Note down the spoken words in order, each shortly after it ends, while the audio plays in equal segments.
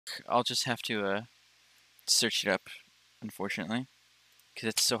I'll just have to search it up, unfortunately, because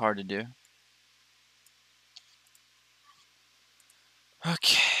it's so hard to do.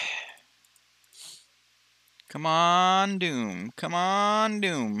 Okay. Come on, Doom. Come on,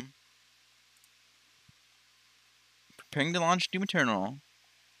 Doom. Preparing to launch Doom Eternal.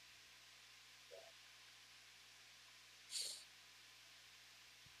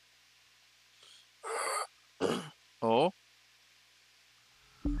 Oh.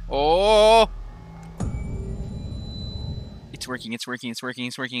 Oh! It's working, it's working, it's working,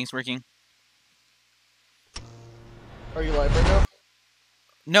 it's working, it's working. Are you live right now?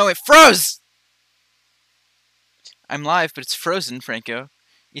 No, it froze! I'm live, but it's frozen, Franco.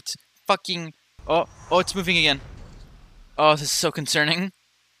 It's fucking... Oh, it's moving again. Oh, this is so concerning.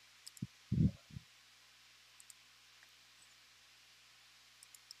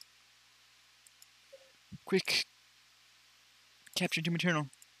 Quick. Capture Doom Eternal.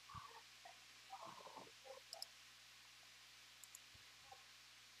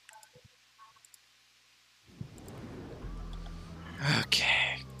 Okay.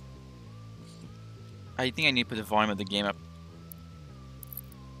 I think I need to put the volume of the game up.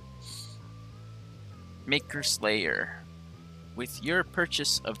 Maker Slayer. With your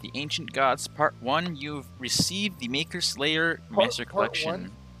purchase of the Ancient Gods Part 1, you've received the Maker Slayer Master Collection. Part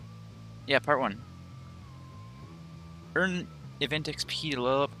 1? Yeah, Part 1. Earn event XP to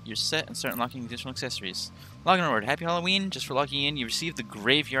level up your set and start unlocking additional accessories. Login reward. Happy Halloween. Just for logging in, you receive the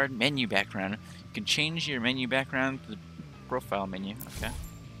Graveyard menu background. You can change your menu background to the profile menu. Okay.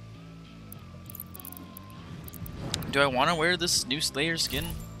 Do I want to wear this new Slayer skin?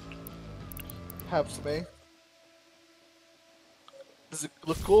 Perhaps may. Does it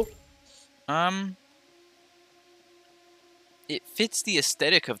look cool? It fits the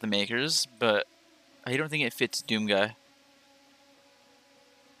aesthetic of the makers, but I don't think it fits Doom Guy.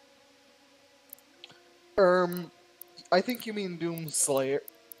 I think you mean Doom Slayer.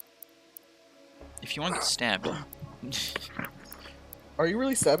 If you want to get stabbed. Are you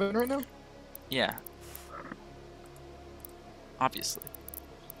really stabbing right now? Yeah. Obviously.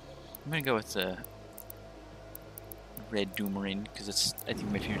 I'm gonna go with the red Doomerang because it's, I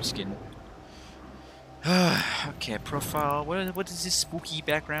think, my favorite skin. Okay, profile. What is this spooky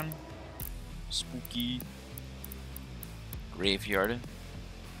background? Spooky graveyard.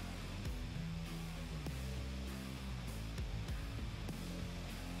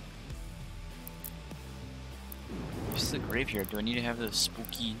 This is a graveyard. Do I need to have the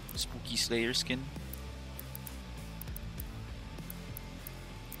spooky Slayer skin?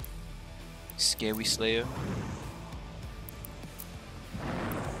 Scary Slayer.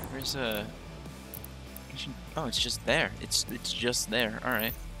 Where's oh, it's just there. It's just there. All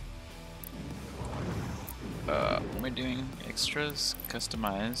right. What am I doing? Extras,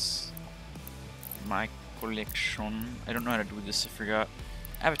 customize my collection. I don't know how to do this. I forgot.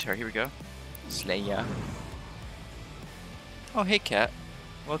 Avatar. Here we go. Slayer. Oh, hey, Cat.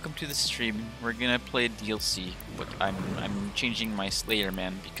 Welcome to the stream. We're gonna play DLC, but I'm changing my Slayer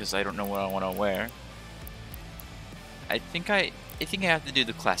man because I don't know what I want to wear. I think I have to do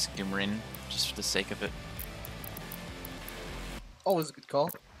the classic Doomerang just for the sake of it. Always a good call.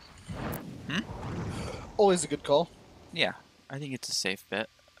 Hmm? Always a good call. Yeah, I think it's a safe bet.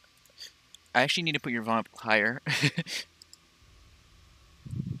 I actually need to put your volume up higher.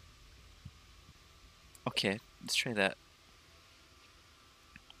 Okay, let's try that.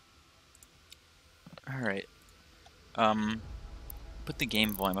 Alright. Put the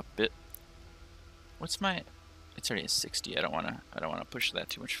game volume up a bit. What's my... It's already at 60. I don't wanna push that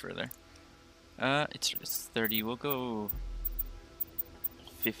too much further. It's 30. We'll go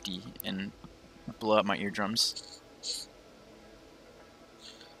 50 and blow out my eardrums.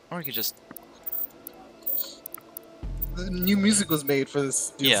 Or we could just... The new music was made for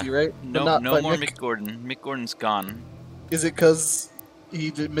this DLC, yeah, right? no more Mick Gordon. Mick Gordon's gone. Is it because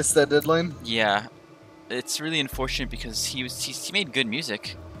he missed that deadline? Yeah, it's really unfortunate because he made good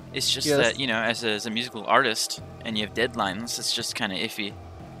music. It's just yes. that, you know, as a musical artist and you have deadlines, it's just kind of iffy.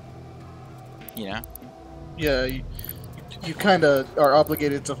 You know? Yeah, you kind of are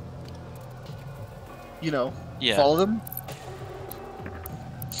obligated to, you know, follow them.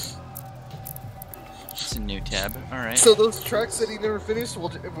 It's a new tab. All right. So those tracks that he never finished,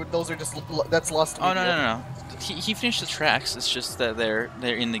 those are just that's lost to me. Oh no. He finished the tracks. It's just that they're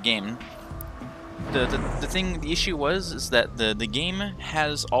in the game. The issue was that the game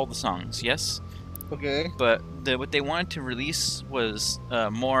has all the songs, yes. Okay. But what they wanted to release was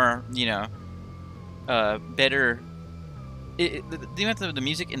more, you know, better. The amount of the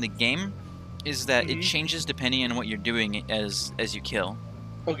music in the game is that it changes depending on what you're doing as you kill.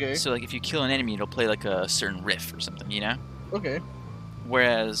 Okay. So like if you kill an enemy, it'll play like a certain riff or something, you know? Okay.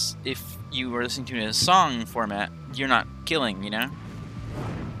 Whereas if you were listening to it in a song format, you're not killing, you know?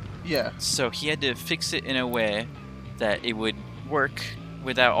 Yeah. So he had to fix it in a way that it would work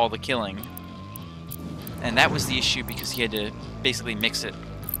without all the killing. And that was the issue because he had to basically mix it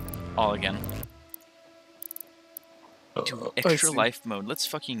all again. To extra life mode. Let's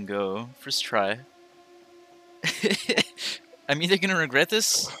fucking go. First try. I'm either gonna regret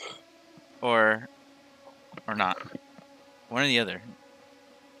this or not. One or the other.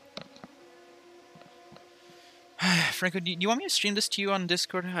 Franco, do you want me to stream this to you on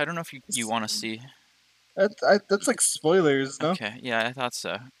Discord? I don't know if you want to see. That's like spoilers, no? Okay, yeah, I thought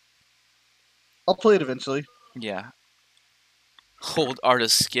so. I'll play it eventually. Yeah. Hold R to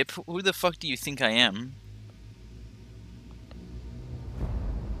skip? Who the fuck do you think I am?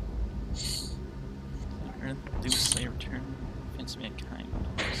 Doom Slayer return. Defense mankind.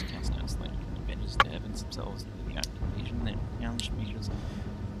 Just cast out Slayer. Avengers the heavens themselves. The invasion. They challenge angels.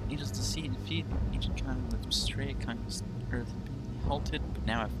 Angels to see and defeat. Ancient kind let them stray. Conquest Earth halted, but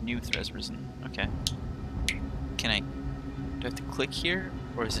now have new threats risen. Okay. Can I? Do I have to click here,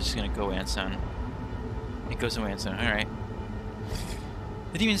 or is it just gonna go away on its own? It goes away on its own. All right.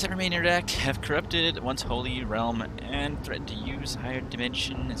 The demons that remain in Iraq have corrupted once holy realm and threaten to use higher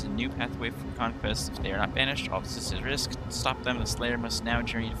dimension as a new pathway for conquest. If they are not banished, all this is at risk. To stop them, the Slayer must now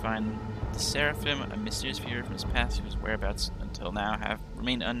journey to find the Seraphim, a mysterious figure from his past whose whereabouts until now have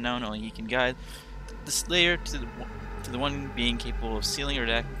remained unknown. Only he can guide the Slayer to the one being capable of sealing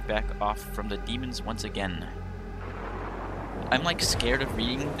Iraq back off from the demons once again. I'm like scared of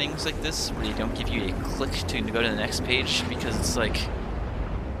reading things like this where they don't give you a click to go to the next page because it's like,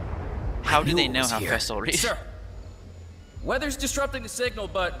 how do they know how fast I'll read? Sir, weather's disrupting the signal,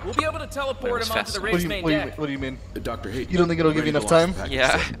 but we'll be able to teleport him onto the rig's main deck. What do you mean? Dr. Hayden, You don't think it'll give you enough time?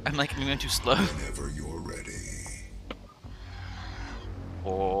 Yeah, I'm like moving too slow. Whenever you're ready.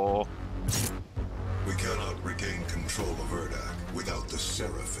 Oh. We cannot regain control of Urdak without the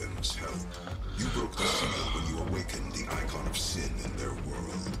Seraphim's help. You broke the seal when you awakened the icon of sin in their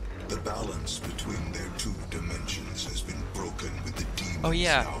world. The balance between their two dimensions has been broken with the demons. Oh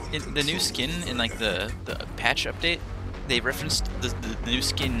yeah, the new skin in like the patch update, they referenced the new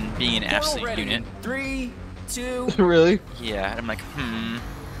skin being an absolute unit. 3, 2. Really? Yeah, I'm like,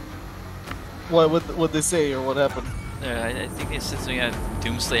 What'd they say or what happened? I think they said something about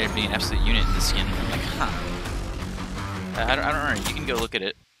Doomslayer being an absolute unit in the skin. I'm like, huh. I don't know. You can go look at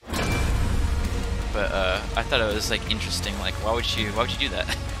it. But I thought it was like interesting. Like, why would you do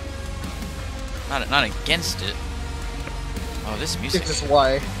that? Not against it. Oh, this music. It's just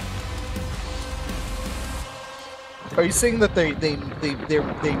why. Are you saying that they memed?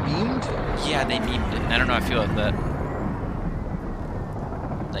 Yeah, they memed it. And I don't know how I feel about that.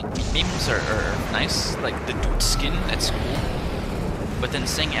 Like, memes are nice. Like the dude skin, that's cool. But then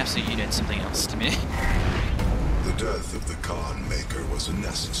saying absolute unit's something else to me. The death of the Khan Maker was a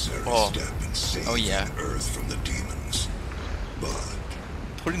necessary step in saving Earth from the demons. But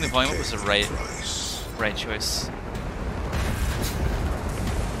putting the volume up was the right choice.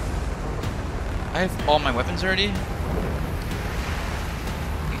 I have all my weapons already. I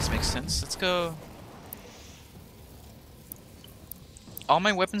think this makes sense. Let's go. All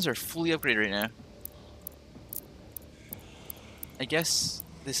my weapons are fully upgraded right now. I guess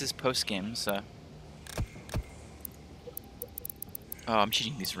this is post-game, so... Oh, I'm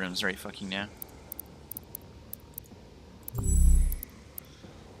cheating these rooms right fucking now.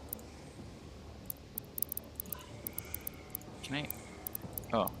 Can I...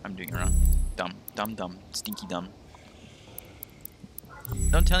 Oh, I'm doing it wrong. Dumb. Stinky dumb.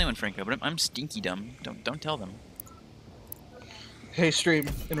 Don't tell anyone, Franco, but I'm stinky dumb. Don't tell them. Hey, stream.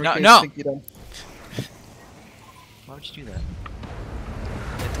 No. Stinky dumb. Why would you do that?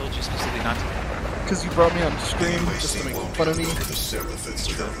 I told you specifically not to. Because you brought me on stream just to make fun of me. The Seraphim's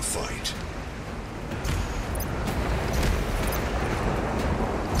fight.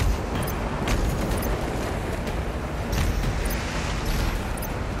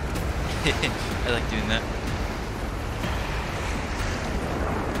 I like doing that.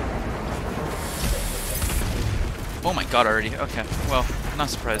 Oh my god, already. Okay, well, not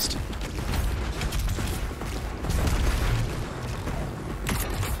surprised.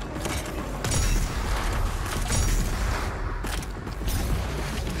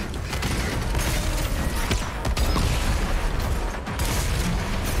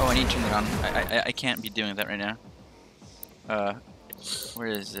 Oh, I need to turn that on. I can't be doing that right now. Where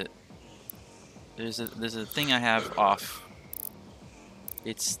is it? There's a thing I have off.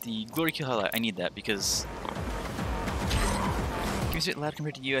 It's the glory kill highlight. I need that because give me Is it loud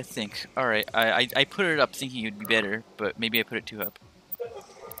compared to you? I think. Alright, I put it up thinking it would be better, but maybe I put it too up.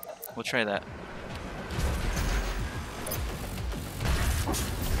 We'll try that.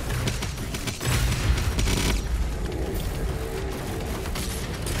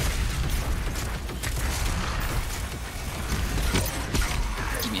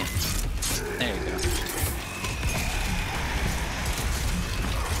 Give me it. There we go.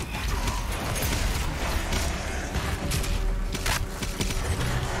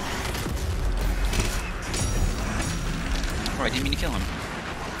 Oh, I didn't mean to kill him.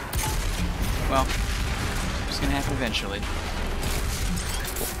 Well, it's gonna happen eventually.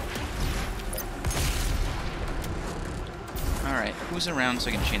 Alright, who's around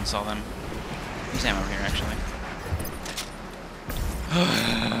so I can chainsaw them? There's ammo here, actually.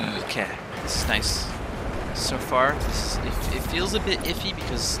 Okay, this is nice. So far, it feels a bit iffy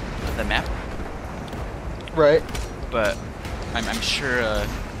because of the map. Right. But I'm sure,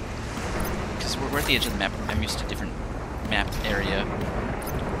 because we're at the edge of the map, I'm used to different map area.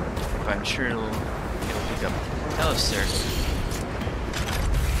 But I'm sure it'll pick up. Hello, sir.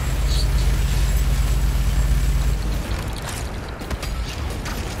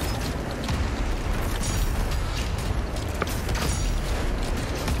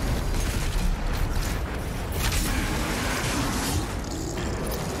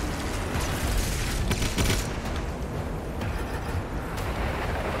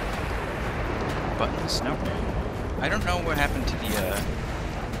 Buttons? Nope. I don't know what happened to the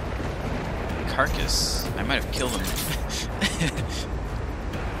carcass. I might have killed him.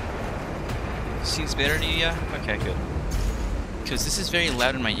 Seems better to you? Yeah? Okay, good. Because this is very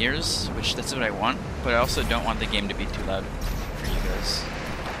loud in my ears, which that's what I want, but I also don't want the game to be too loud for you guys.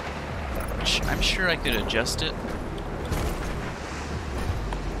 Which I'm sure I could adjust it.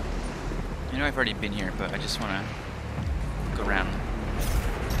 I know I've already been here, but I just want to go around.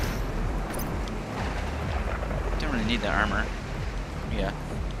 Don't really need that armor. Yeah.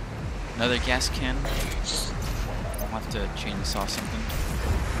 Another gas can. I'll have to chainsaw something.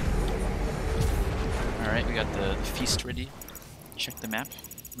 Alright, we got the feast ready. Check the map.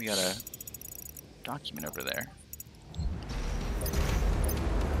 We got a document over there.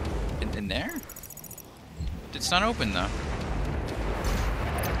 In there? It's not open though.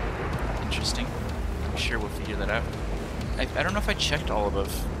 Interesting. I'm sure we'll figure that out. I don't know if I checked all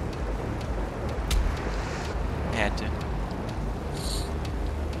above. I had to.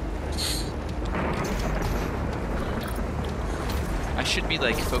 I should be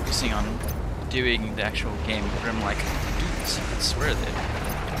like focusing on doing the actual game, but I'm like, dude, secrets, where are they?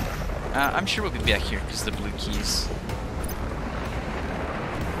 I'm sure we'll be back here because the blue keys.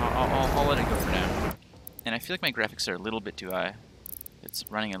 I'll let it go for now. And I feel like my graphics are a little bit too high. It's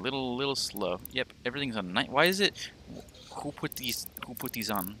running a little slow. Yep, everything's on night. Why is it? Who put these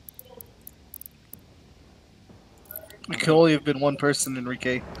on? It could only have been one person,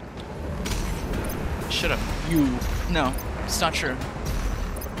 Enrique. Shut up. You. No, it's not true.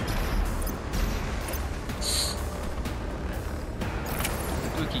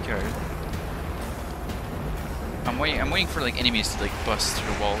 Blue key card. I'm waiting for like enemies to like bust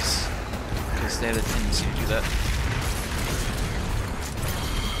through the walls because they have a tendency to do that.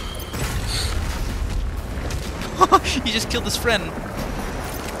 He just killed his friend.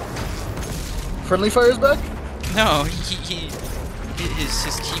 Friendly fire's back? No, his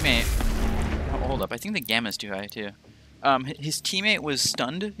teammate. Oh, hold up, I think the gamma's too high too. His teammate was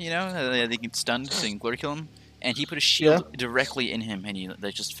stunned. You know, they get stunned, so you can glory kill him, and he put a shield directly in him, and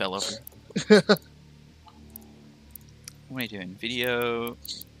they just fell over. What are you doing? Video.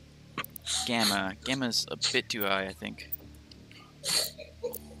 Gamma. Gamma's a bit too high, I think.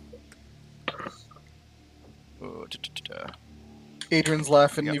 Oh, Adrian's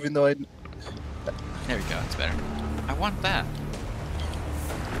laughing, even though I. There we go. It's better. I want that.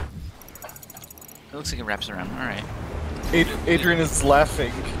 It looks like it wraps around. All right. Adrian is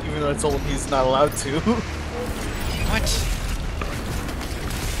laughing, even though I told him he's not allowed to. What?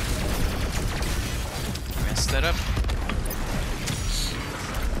 Messed that up.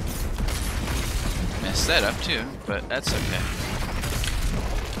 Messed that up too, but that's okay.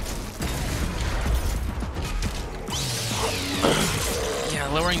 Yeah,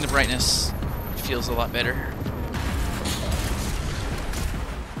 lowering the brightness feels a lot better.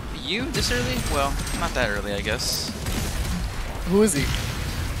 You this early? Well, not that early, I guess. Who is he?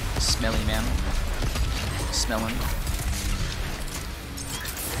 Smelly man. Smelling.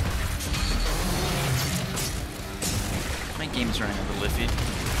 My game's running a little iffy.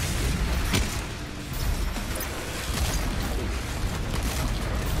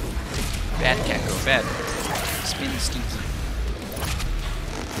 Bad Gecko, bad. Spin stinky.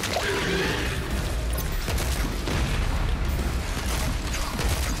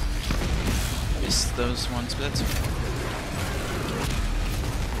 those ones, but that's okay.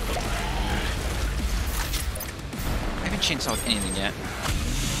 I haven't chainsawed anything yet.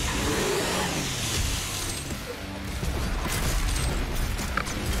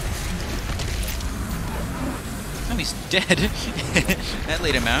 Oh, he's dead. That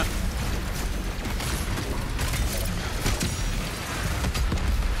laid him out.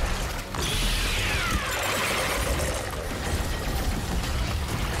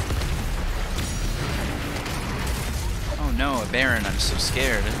 Oh no, a Baron, I'm so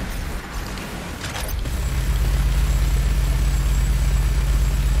scared.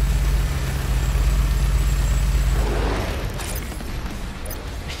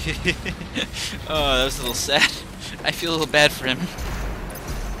 Oh, that was a little sad. I feel a little bad for him.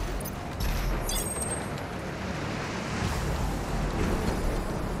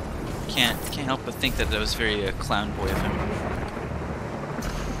 Can't help but think that was very clown boy of him.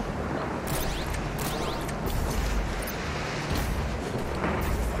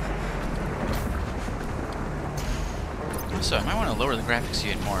 So I might want to lower the graphics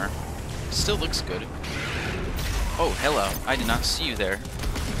even more. It still looks good. Oh, hello. I did not see you there.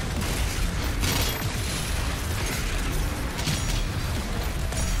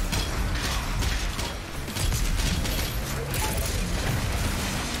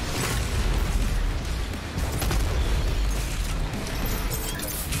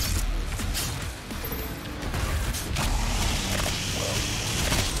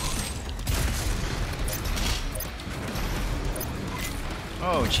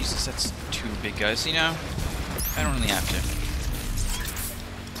 Oh, Jesus, that's two big guys, you know? I don't really have to.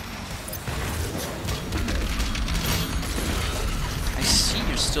 I see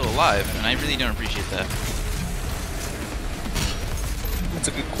you're still alive, and I really don't appreciate that. That's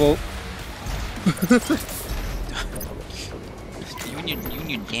a good quote. You and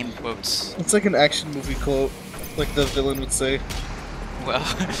your damn quotes. It's like an action movie quote, like the villain would say. Well,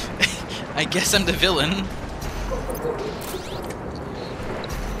 I guess I'm the villain.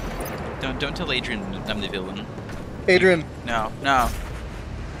 Don't tell Adrian I'm the villain. Adrian. No.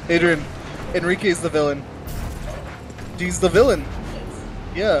 Adrian. Enrique's the villain. He's the villain.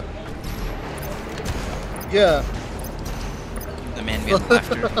 Yeah. Yeah. The man behind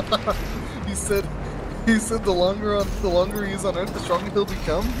laughter. He said the longer he is on Earth, the stronger he'll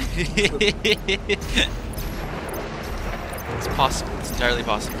become. It's possible. It's entirely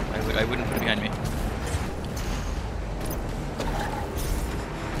possible. I wouldn't put it behind me.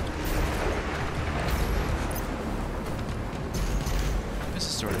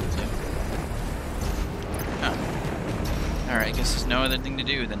 Alright, I guess there's no other thing to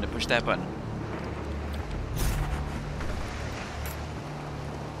do than to push that button.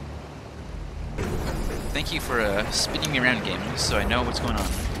 Thank you for spinning me around, game, so I know what's going on.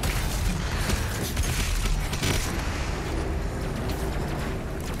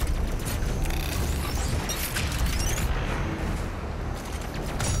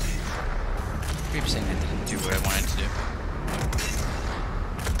 Keep saying I didn't do what I wanted to do.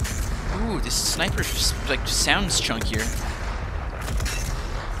 Ooh, this sniper like sounds chunkier.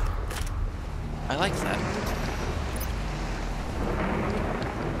 I like that.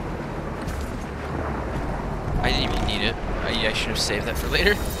 I didn't even need it. I should have saved that for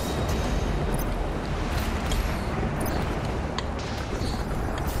later.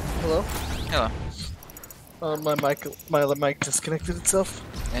 Hello? Hello. My mic disconnected itself.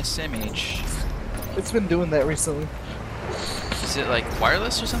 SMH. It's been doing that recently. Is it like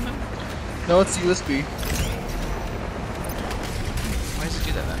wireless or something? No, it's USB. Why does it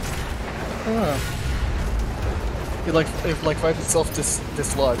do that then? It finds itself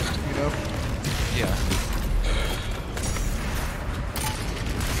dislodged, you know? Yeah.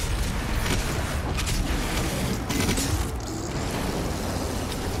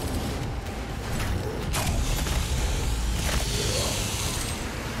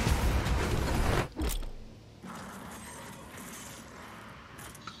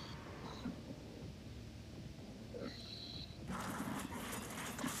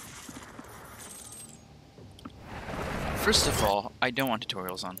 First of all, I don't want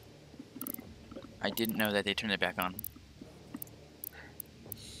tutorials on. I didn't know that they turned it back on.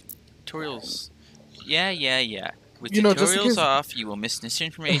 Tutorials... Yeah. With tutorials off, you will miss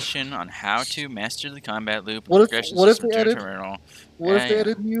misinformation on how to master the combat loop. What if they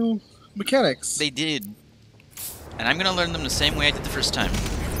added new mechanics? They did. And I'm gonna learn them the same way I did the first time.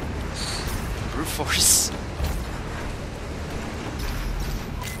 Brute force.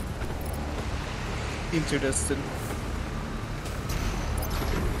 Interdestined.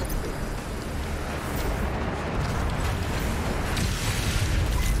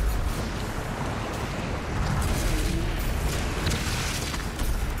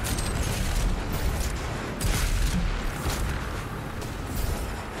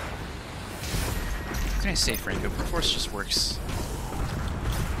 What can I say, Franco? Brute Force just works.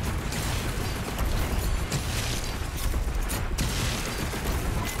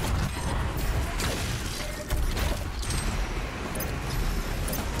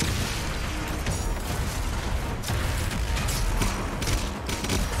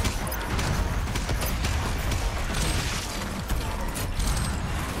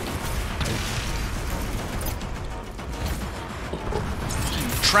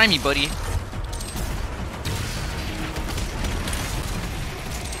 Try me, buddy.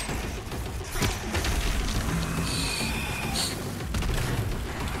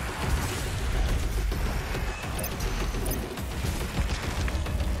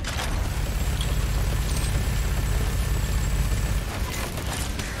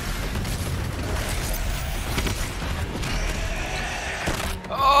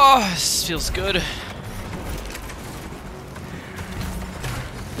 Oh, this feels good.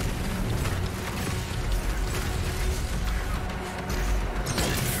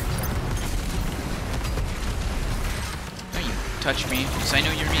 Touch me, because I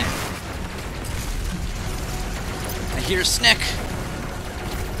know you're mean. I hear a snack.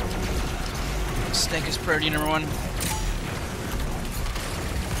 Snack is priority number 1.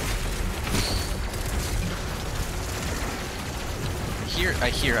 I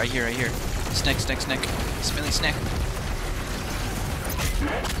hear. Snack. Smelly snack.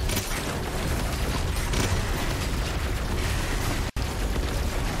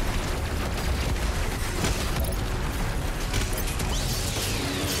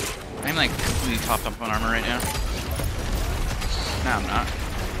 I'm like completely topped up on armor right now. No, I'm not.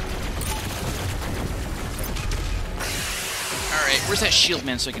 Alright, where's that shield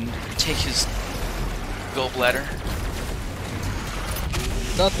man so I can take his gallbladder?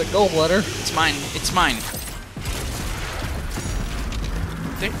 Not the gallbladder. It's mine. It's mine.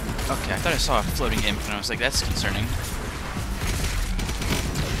 There. Okay, I thought I saw a floating imp and I was like, that's concerning.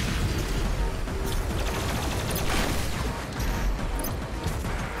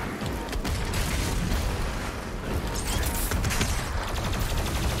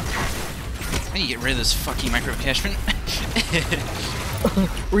 I need to get rid of this fucking micro attachment.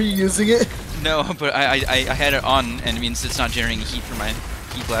 Were you using it? No, but I had it on, and it means it's not generating heat for my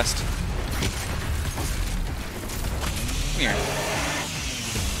heat blast. Come here.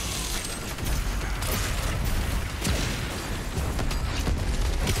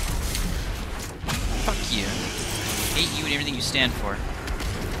 Fuck you. Hate you and everything you stand for.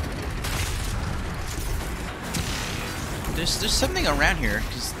 There's something around here,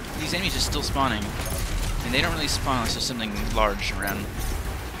 because these enemies are still spawning. And they don't really spawn unless there's something large around.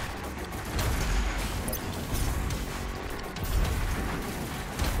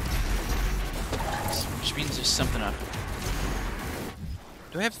 Which means there's something up.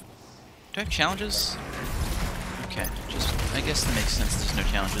 Do I have challenges? Okay, I guess that makes sense there's no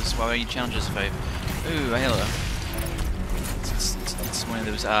challenges. Why would I need challenges if I... Ooh, hello. It's one of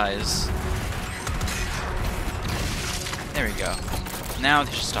those eyes. There we go. Now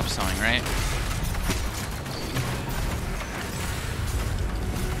they should stop spawning, right?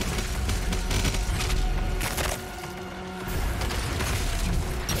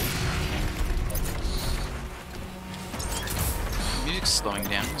 Music's slowing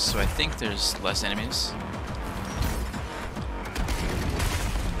down, so I think there's less enemies.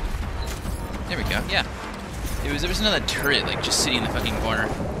 There we go, yeah. There was another turret, like, just sitting in the fucking corner.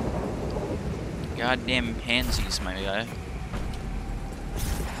 Goddamn pansies, my guy.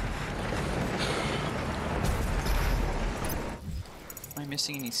 Am I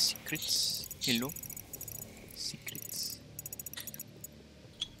missing any secrets? Hello? Secrets.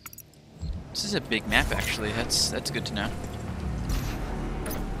 This is a big map, actually. That's good to know.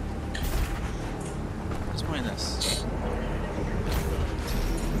 What's the point of this?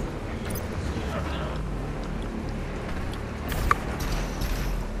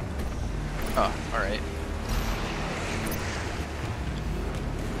 Oh, alright.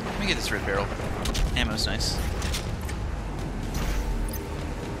 Let me get this red barrel. Ammo's nice.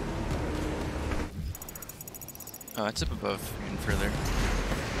 Oh, it's up above, even further.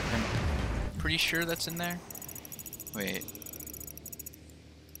 I'm pretty sure that's in there. Wait.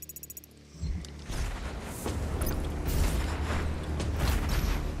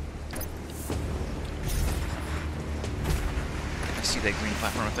 I see that green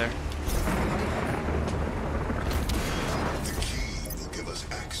platform up there. The key will give us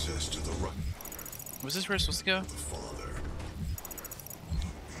access to the right. Was this where it's supposed to go? The Father.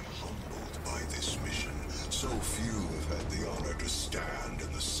 Humbled by this mission. So few have had the honor to stand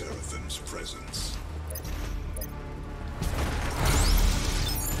in the Seraphim's presence.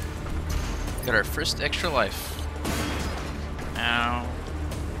 Got our first extra life. Now,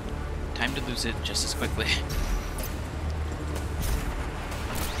 time to lose it just as quickly.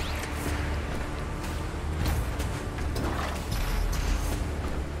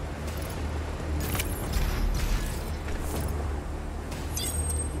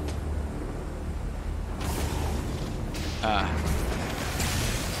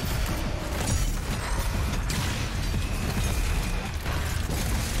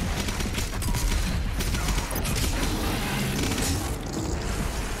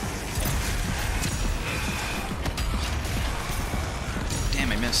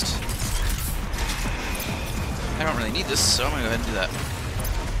 Damn, I missed. I don't really need this, so I'm gonna go ahead and do that.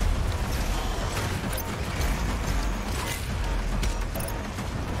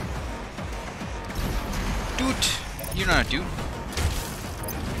 Dude! You're not a dude.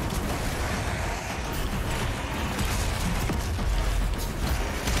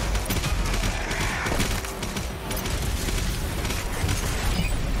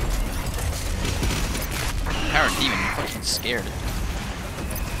 Power demon, I'm fucking scared.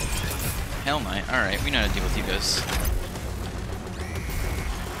 Hell no. Alright, we know how to deal with you guys.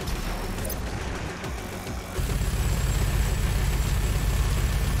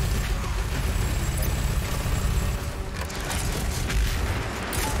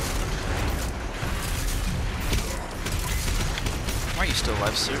 Why are you still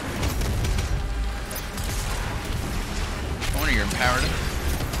alive, sir? I wonder you're empowered.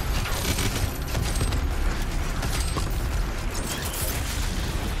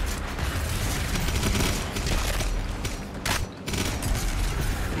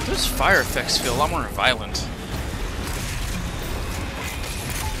 Those fire effects feel a lot more violent.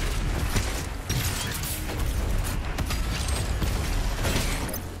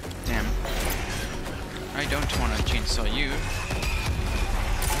 Damn. I don't want to chainsaw you.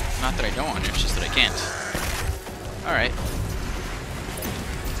 Not that I don't want to, it's just that I can't. Alright.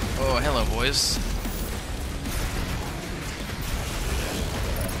 Oh, hello, boys.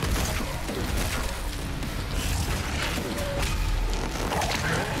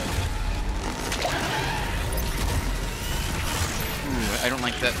 I don't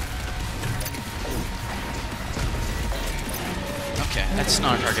like that. Okay, that's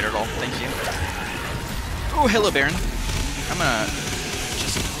not a target at all. Thank you. Oh, hello, Baron. I'm gonna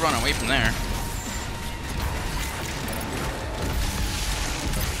just run away from there.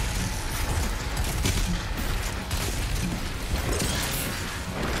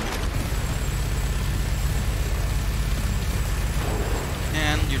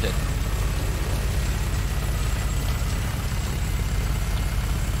 And you're dead.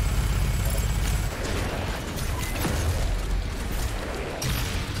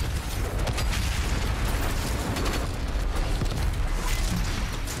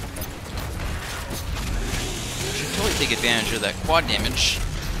 Take advantage of that quad damage.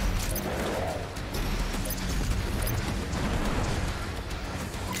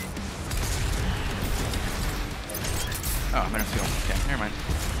 Oh, I'm gonna feel. Okay, never mind.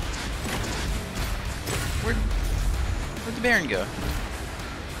 Where'd the Baron go?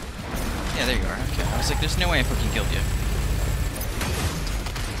 Yeah, there you are. Okay, I was like, there's no way I fucking killed you.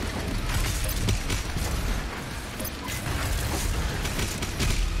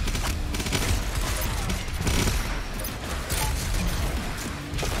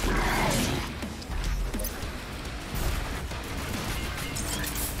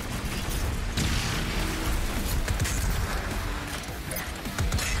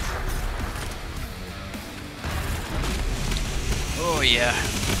 Oh yeah.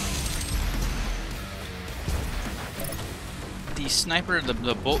 The sniper, the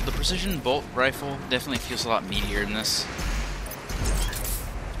precision bolt rifle definitely feels a lot meatier in this.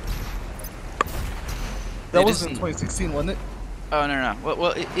 That was in 2016, wasn't it? Oh no.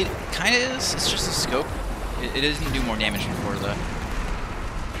 Well, it kind of is. It's just a scope. It doesn't do more damage before the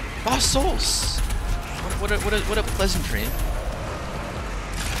Lost Souls. What a pleasantry.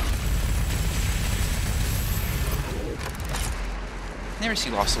 Never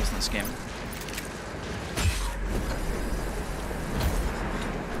see Lost Souls in this game.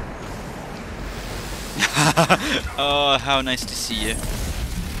 Oh, how nice to see you.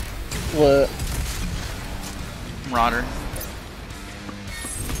 What? Marauder.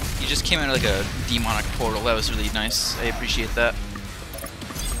 You just came out of like a demonic portal. That was really nice. I appreciate that.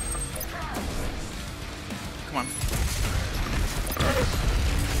 Come on.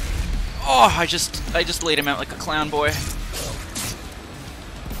 Oh, I just laid him out like a clown boy.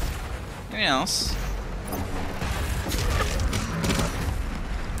 Anything else?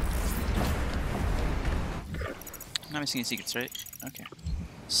 Not missing any secrets, right? Okay.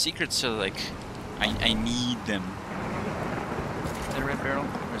 Secrets are like, I need them. Is that a red barrel?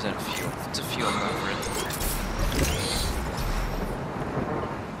 Or is that a fuel? If it's a fuel, I'm going for it.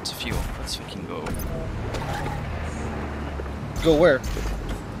 It's a fuel. Let's fucking go. Go where?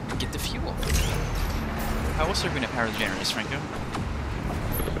 Get the fuel. How else are we going to power the generators, Franco?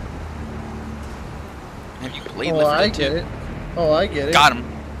 Have you played Left 4 Dead 2? I get it. Oh, I get it. Got him.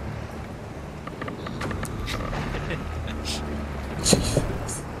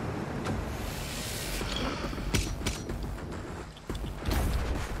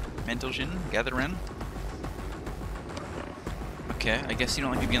 Mental Shin, gather in. Okay, I guess you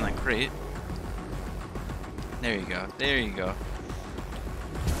don't like to be in that crate. There you go. There you go.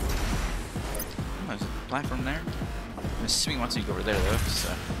 Oh, there's a platform there. I'm assuming he wants me to go over there though,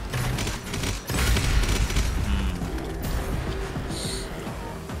 so.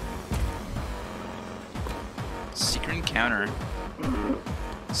 Secret encounter.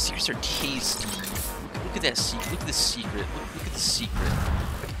 Secrets are tasty. Look at that secret. Look at the secret. Look at the secret.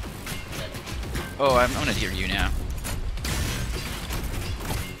 Oh, I'm gonna hear you now.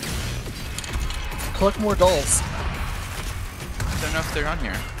 Collect more dolls. I don't know if they're on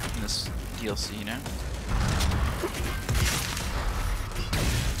here in this DLC, you know?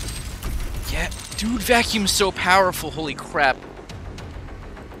 Yeah, dude, vacuum's so powerful, holy crap.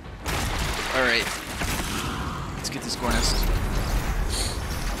 Alright. Let's get this gore nest.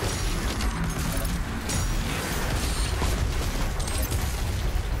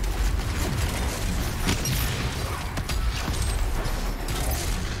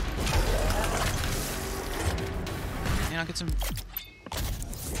 And I'll get some...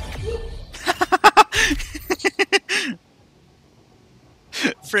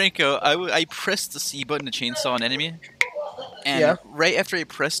 Franco, I pressed the C button to chainsaw an enemy, and right after I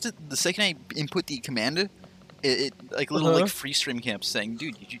pressed it, the second I input the command, it like a little like free stream camp saying,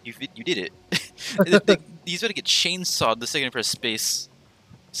 "Dude, you did it." He's about to get chainsawed the second I press space.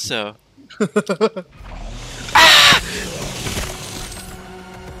 So. Ah!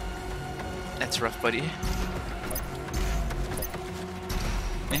 That's rough, buddy.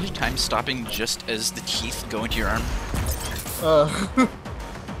 Imagine time stopping just as the teeth go into your arm.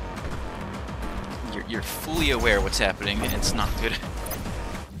 You're fully aware what's happening, and it's not good.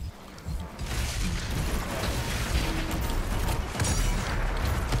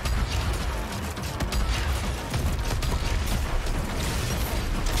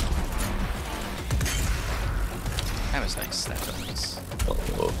 That was nice. That was nice.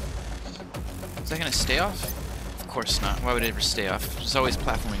 Is that gonna stay off? Of course not. Why would it ever stay off? There's always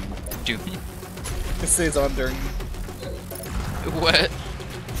platforming doom. It stays on during. What?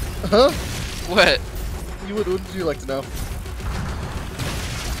 Huh? What? Would you like to know?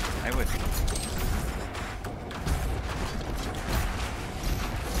 I would.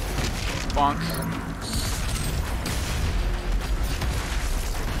 Bonk.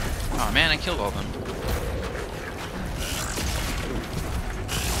 Oh man, I killed all of them.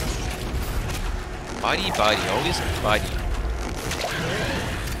 Body, body, always body.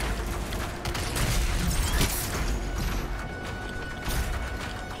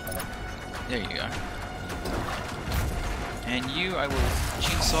 There you go. And you, I will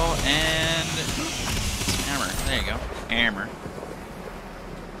chainsaw and some hammer. There you go. Hammer.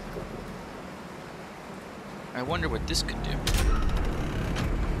 I wonder what this could do.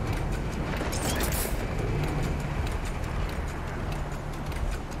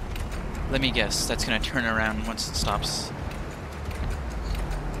 Let me guess, that's gonna turn around once it stops.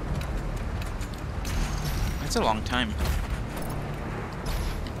 That's a long time.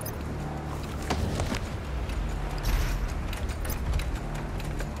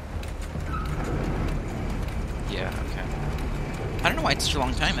 Yeah, okay. I don't know why it's such a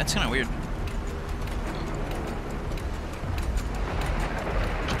long time, that's kinda weird.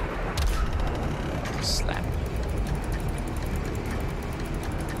 Slap.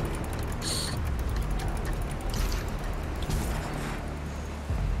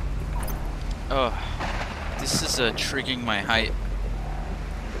 Oh, this is triggering my height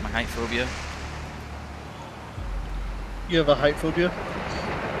phobia. You have a height phobia?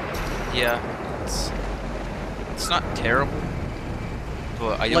 Yeah, it's not terrible,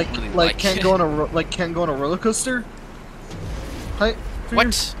 but I don't really like can't it. go on a can't go on a roller coaster. Height phobia?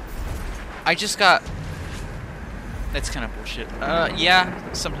 What? I just got. That's kind of bullshit.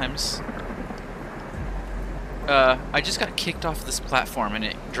 Yeah, sometimes. I just got kicked off this platform and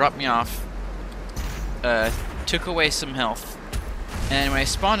it dropped me off. Took away some health, and when I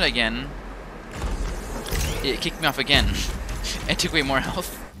spawned again, it kicked me off again, and took away more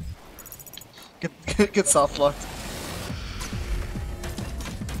health. Get soft locked.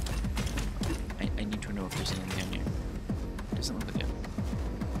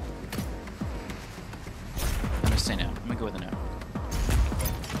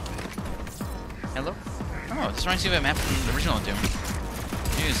 This reminds me of a map from the original Doom.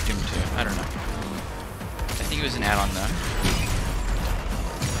 Maybe it was Doom 2. I don't know. I think it was an add-on though.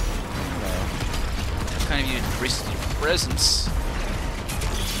 What kind of you wasted your presence?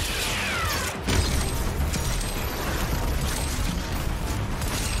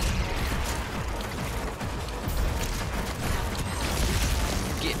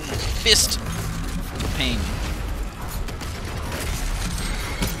 Getting fist pain.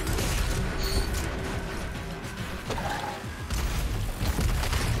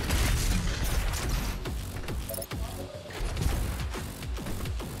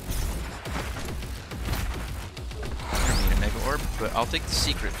 But I'll take the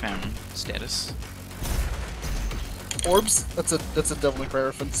secret fountain status. Orbs? That's a Devil May Cry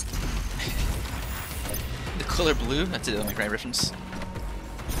reference. The color blue? That's a Devil May Cry reference.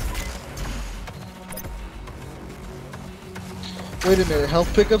 Wait a minute,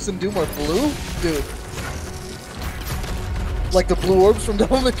 health pickups in Doom are blue? Dude. Like the blue orbs from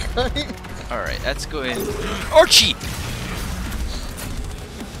Devil May Cry? Alright, let's go in. Archie!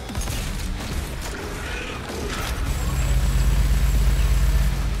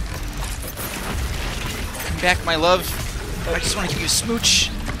 Back, my love. I just want to give you a smooch.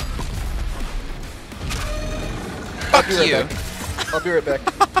 Fuck you. I'll be right back.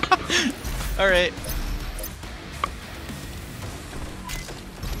 Alright.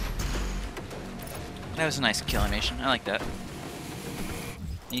 That was a nice kill animation. I like that.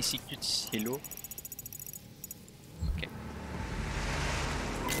 Any secrets? Hello? Okay.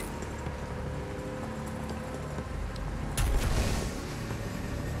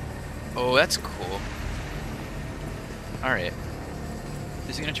 Oh, that's cool. Alright.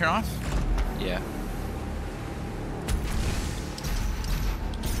 Is it gonna turn off? Yeah.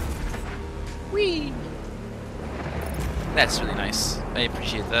 Whee! That's really nice. I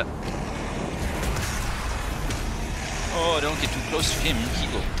appreciate that. Oh, don't get too close to him. He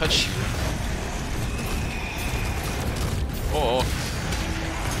will touch you. Oh.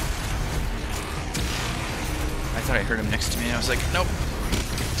 I thought I heard him next to me and I was like, nope.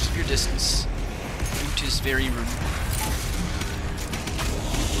 Keep your distance. Boot is very rude.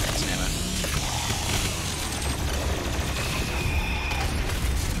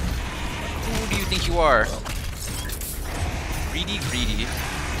 Who do you think you are? Greedy, greedy.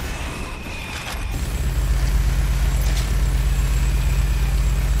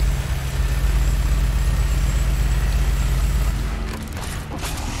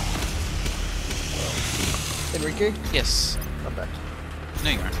 Enrique? Yes. I'm back. No,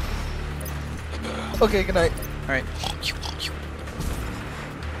 you aren't. Okay, good night. Alright.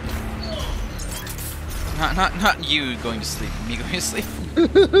 Not you going to sleep, me going to sleep.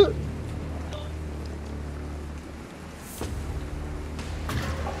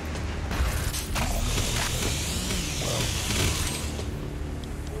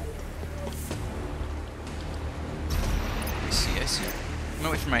 I see. I'm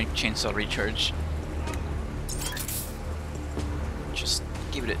gonna wait for my chainsaw recharge. Just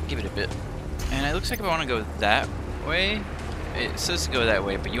give it a bit. And it looks like if I want to go that way, it says to go that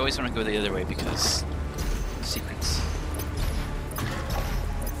way, but you always want to go the other way because secrets.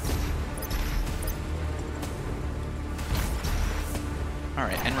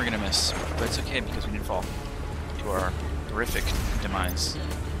 Alright, and we're gonna miss, but it's okay because we didn't fall to our horrific demise.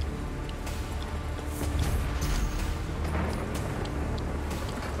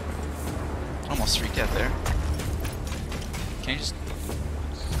 Almost freaked out there. Can you just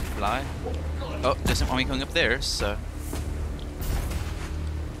fly? Oh, doesn't want me going up there, so.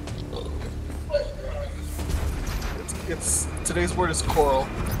 It's today's word is coral.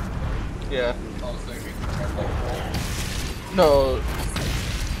 Yeah. No,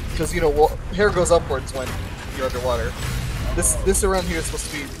 because you know hair goes upwards when you're underwater. This around here is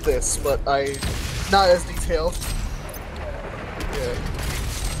supposed to be this, but not as detailed. Yeah.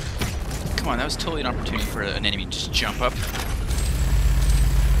 Come on, that was totally an opportunity for an enemy to just jump up.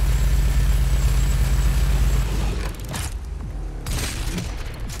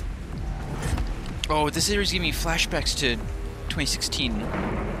 Oh, this series gave me flashbacks to 2016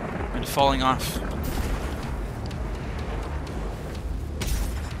 and falling off.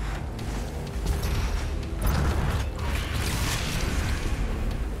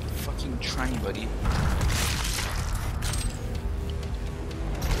 Fucking trying, buddy.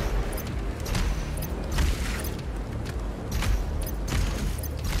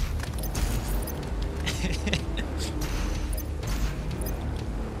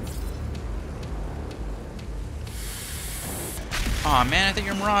 Aw, man, I think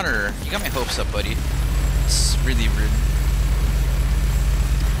you're a marauder. You got my hopes up, buddy. It's really rude.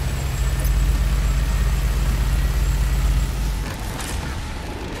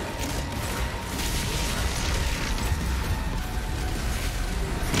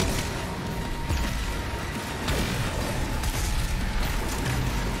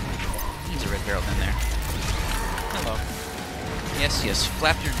 Yes,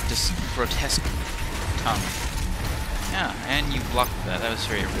 flap your grotesque tongue. Yeah, and you blocked that. That was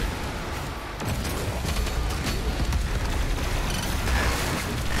very rude.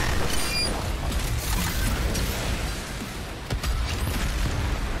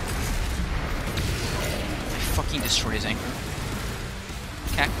 I fucking destroyed his ankle.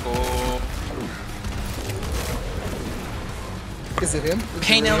 Cackle. Is it him?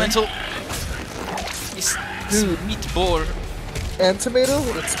 Pain elemental. It's meatball. And tomato?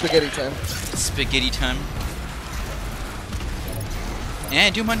 It's spaghetti time. Spaghetti time. Yeah,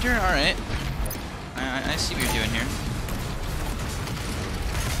 Doom Hunter? Alright. I see what you're doing here.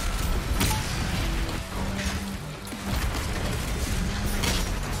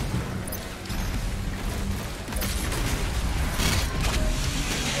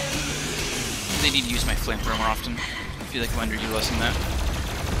 They need to use my flamethrower more often. I feel like I'm underutilizing that.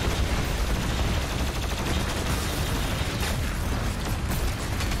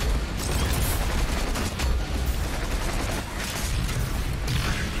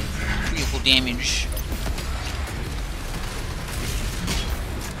 Critical damage.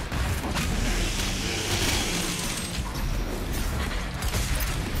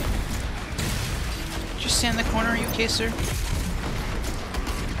 Just stand in the corner, are you okay, sir?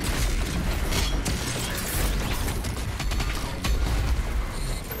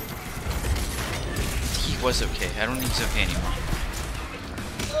 He was okay. I don't think he's okay anymore.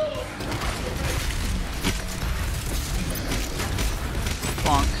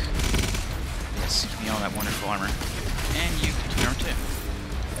 Bonk. Yes, give me all that wonderful armor. And you can armor too.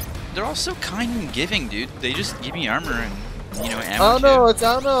 They're all so kind and giving, dude. They just give me armor and, you know, ammo Oh too. no, it's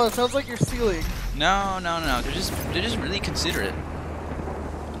oh no, it sounds like you're stealing. No. They're just really considerate.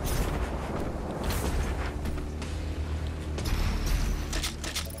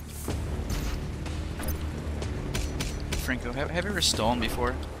 Franco, have you ever stolen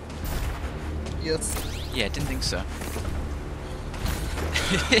before? Yes. Yeah, didn't think so.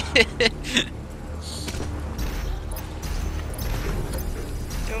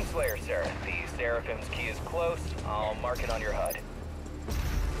 Doomslayer, sir. The Seraphim's key is close. I'll mark it on your HUD.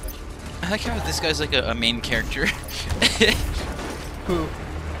 I like how this guy's like a main character. Who?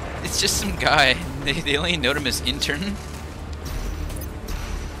 It's just some guy. They only note him as intern.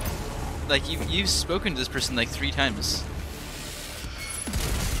 Like, you've spoken to this person like 3 times.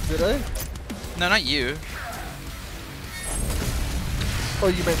 Did I? No, not you. Oh,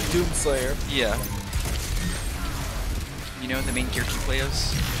 you meant Doomslayer. Yeah. You know the main character you play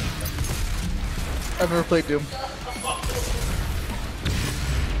as? I've never played Doom.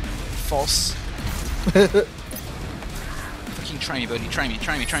 False. Fucking try me, buddy. Try me. He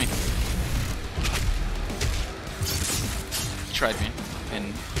tried me,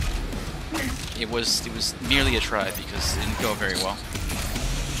 and it was merely a try because it didn't go very well.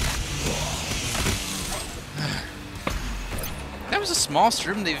 That was a small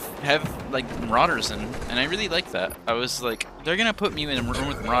stream they have like Marauders in, and I really like that. I was like, they're gonna put me in a room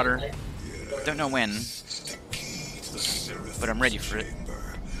with Marauder. Don't know when, but I'm ready for it.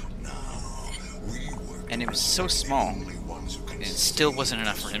 And it was so small, and it still wasn't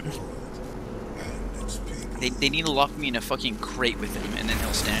enough for him. They need to lock me in a fucking crate with him, and then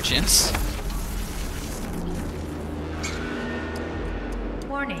he'll stand a chance.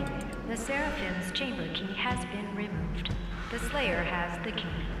 Warning, the Seraphim's chamber key has been removed. The Slayer has the key.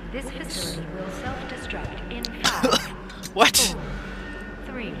 This facility will self-destruct in 5, What? 4,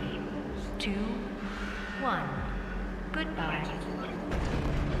 3, 2, 1. Goodbye.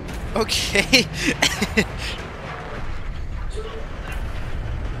 Okay.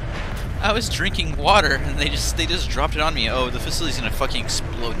 I was drinking water and they just dropped it on me. Oh, the facility's gonna fucking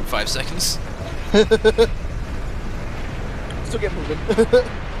explode in 5 seconds. Still get moving.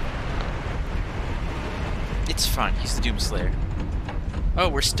 It's fine, he's the Doomslayer. Oh,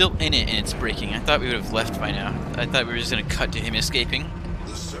 we're still in it and it's breaking. I thought we would have left by now. I thought we were just gonna cut to him escaping.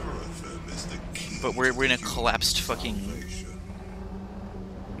 The Seraphim is the key. But we're in a collapsed fucking...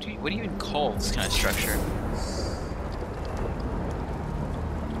 Dude, what do you even call this kind of structure?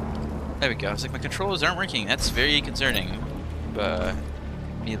 There we go. I was like, my controllers aren't working. That's very concerning. But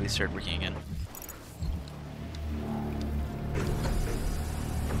immediately started working again.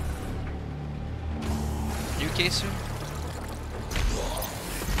 You okay, sir?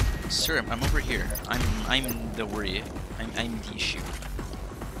 Sir, I'm over here. I'm the worry. I'm the issue.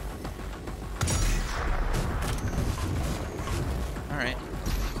 Alright.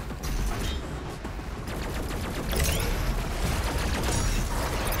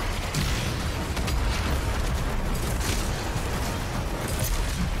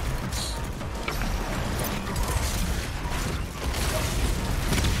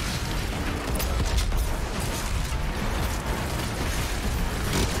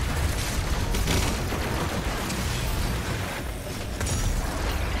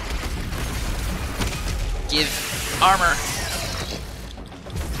 Armor.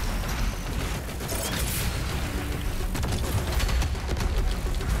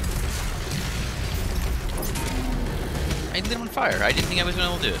 I lit him on fire. I didn't think I was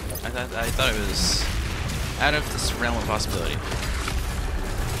going to be able to do it. I thought it was out of this realm of possibility.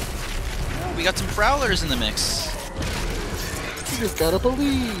 Oh, we got some prowlers in the mix. You just gotta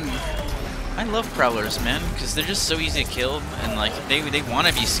believe. I love prowlers, man, because they're just so easy to kill, and like they want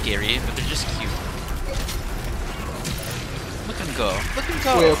to be scary, but they're just cute. Look and go. Look and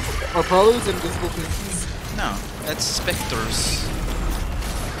go. Wait, are prowlers invisible pieces? No, that's specters.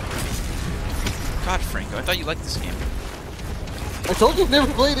 God, Franco, I thought you liked this game. I told you I've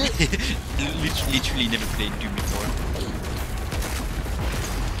never played it. Literally never played Doom before.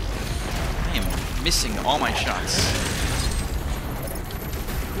 I am missing all my shots.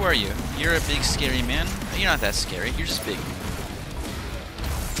 Who are you? You're a big scary man? You're not that scary, you're just big.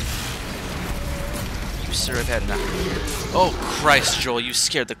 You sir have had enough. Oh Christ, Joel, you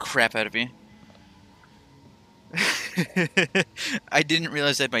scared the crap out of me. I didn't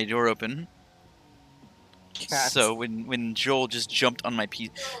realize I had my door open. Cats. So when Joel just jumped on my PC,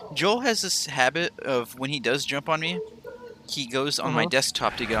 Joel has this habit of when he does jump on me, he goes on my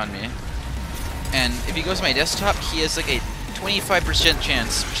desktop to get on me. And if he goes on my desktop, he has like a 25%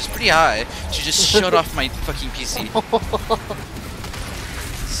 chance, which is pretty high, to just shut off my fucking PC.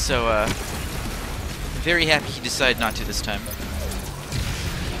 So very happy he decided not to this time.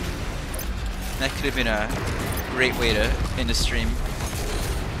 That could have been a great way to end a stream.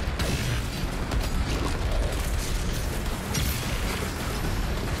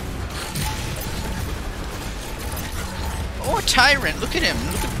 Oh, a tyrant! Look at him!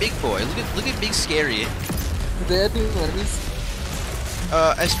 Look at Big Boy! Look at Big Scary! Did they add new enemies?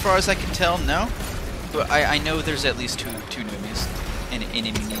 As far as I can tell, no. But I know there's at least two new enemies.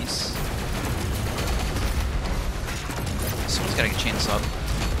 Someone's got a chainsaw.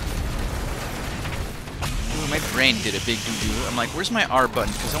 Ooh, my brain did a big doo-doo. I'm like, where's my R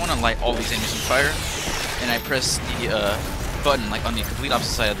button? Because I want to light all these enemies on fire. And I press the button like on the complete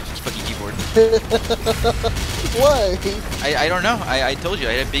opposite side of the fucking keyboard. Why? I don't know. I told you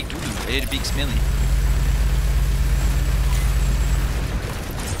I had a big doo-doo. I did a big smelly.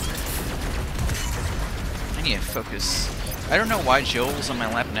 I need to focus. I don't know why Joel's on my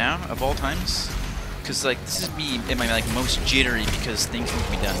lap now, of all times. Because, like, this is me in my, like, most jittery because things need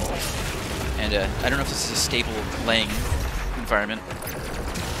to be done. And, I don't know if this is a stable laying environment.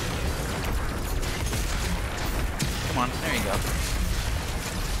 Come on, there you go.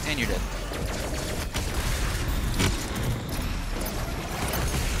 And you're dead.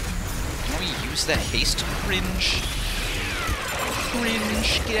 Can we use that haste? Cringe.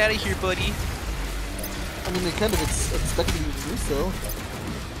 Cringe. Get out of here, buddy. I mean, they kind of expected you to do so.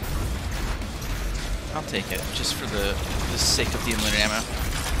 I'll take it, just for the sake of the unlimited ammo.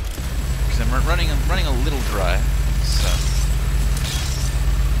 Because I'm running a little dry, so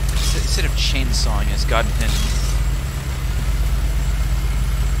instead of chainsawing as God intended.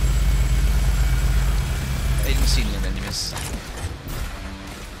 I didn't see any enemies.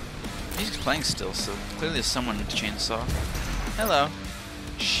 Music's playing still, so clearly there's someone to chainsaw. Hello,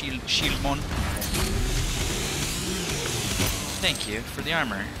 Shieldmon. Thank you for the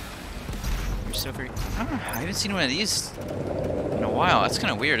armor. You're so very... I don't know, I haven't seen one of these in a while. That's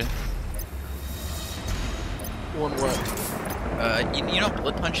kind of weird. One what? You know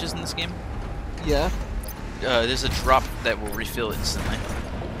blood punches in this game? Yeah. There's a drop that will refill instantly.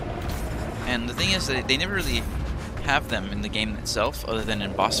 And the thing is that they never really have them in the game itself, other than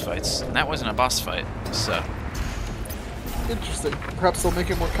in boss fights. And that wasn't a boss fight, so... Interesting. Perhaps they'll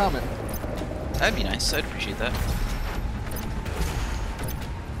make it more common. That'd be nice. I'd appreciate that.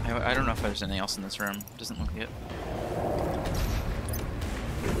 I don't know if there's anything else in this room. Doesn't look like it.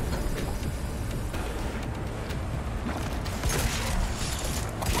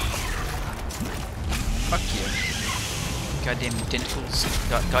 Fuck you. Goddamn tentacles.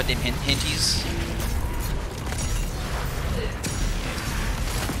 Goddamn henties.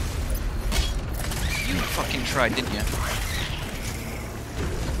 You fucking tried, didn't you?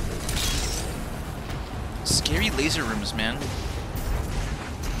 Scary laser rooms, man.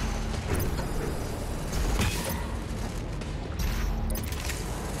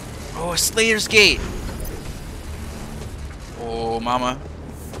 Oh, Slayer's Gate! Oh, mama.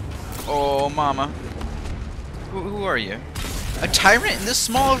 Oh, mama. Who are you? A tyrant in this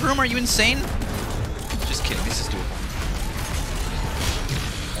small room? Are you insane? Just kidding, this is doable.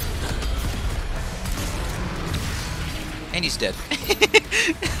 And he's dead.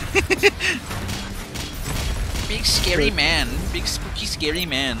 Big scary man. Big spooky scary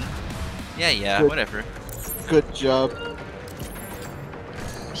man. Yeah, Good. whatever. Good job.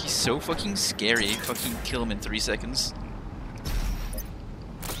 He's so fucking scary. Fucking kill him in 3 seconds.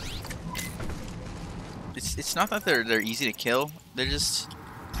 It's not that they're easy to kill. They're just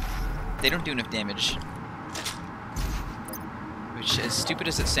they don't do enough damage. Which, as stupid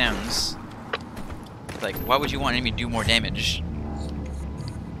as it sounds, like, why would you want an enemy to do more damage?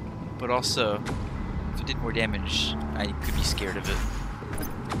 But also, if it did more damage, I could be scared of it.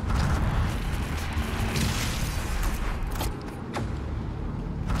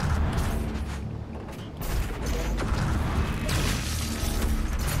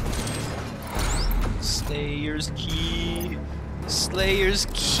 Slayer's key! Slayer's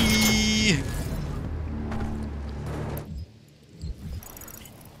key!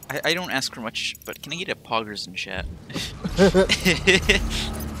 I don't ask for much, but can I get a poggers in chat? I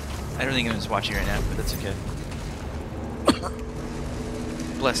don't think anyone's watching right now, but that's okay.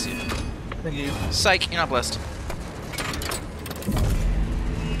 Bless you. Thank you. Psych, you're not blessed.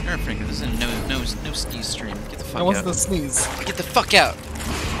 Franklin, this is no sneeze stream. Get the fuck out. I wasn't a sneeze. Get the fuck out!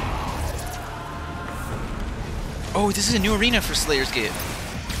 Oh, this is a new arena for Slayer's Gate.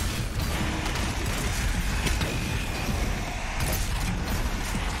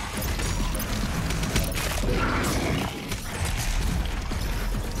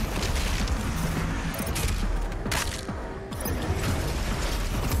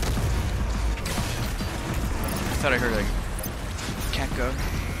 I thought I heard a cat go.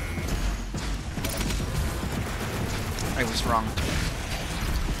 I was wrong.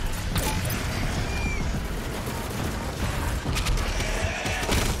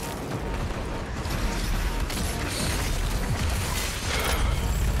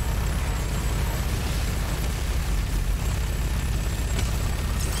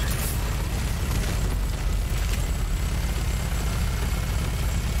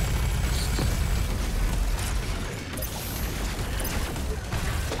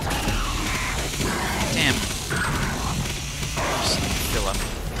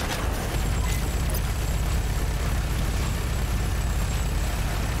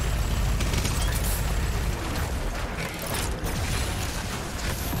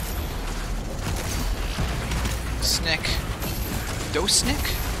 Snick. Dos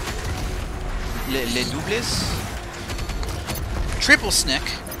snick? Le doubles? Triple snick.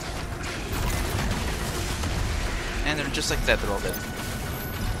 And they're just like that, they're all dead.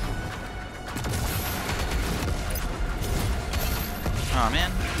 Aw,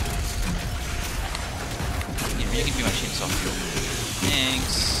 man. You can be my chainsaw fuel.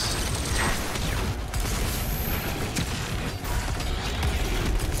 Thanks.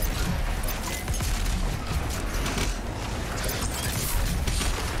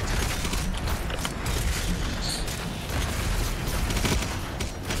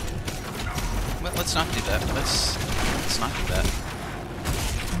 Let's not do that. Let's not do that.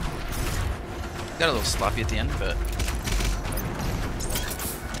 Got a little sloppy at the end, but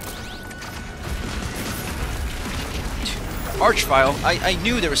Archvile. I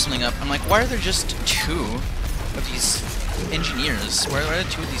knew there was something up. I'm like, why are there just 2 of these engineers? Why are there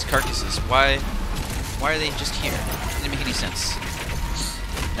 2 of these carcasses? Why are they just here? Didn't make any sense.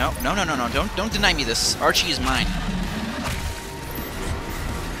 No. Don't deny me this. Archie is mine.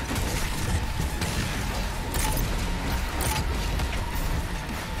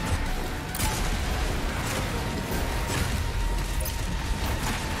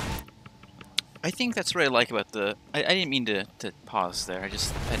 I think that's what I like about the... I didn't mean to pause there. I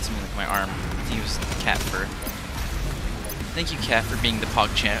just had something with my arm. I think it was Cat for... Thank you, Cat, for being the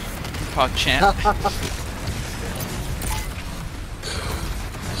Pog champ. Pog champ.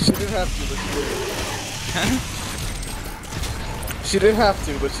 She didn't have to, but she did. Huh? She didn't have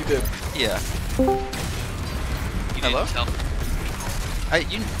to, but she did. Yeah. You Hello? didn't tell me.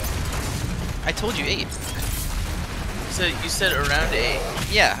 I told you 8. You said around 8.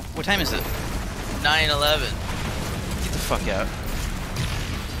 Yeah. What time is it? 9/11. Get the fuck out.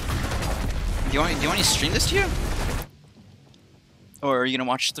 Do you want me to stream this to you? Or are you gonna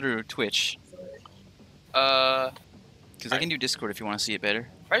watch through Twitch? Because I can do Discord if you want to see it better.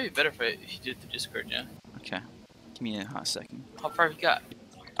 Probably better if you did the Discord, yeah. Okay. Give me a hot second. How far have you got?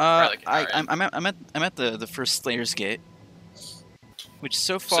 I'm at the first Slayer's Gate, which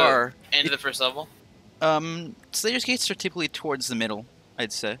so far. So, end of the first level. Slayer's Gates are typically towards the middle,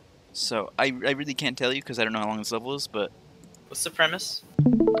 I'd say. So I really can't tell you because I don't know how long this level is, but. What's the premise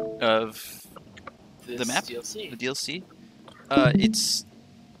of this the map? DLC? The DLC. It's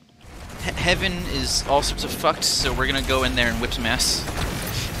heaven is all sorts of fucked, so we're gonna go in there and whip some ass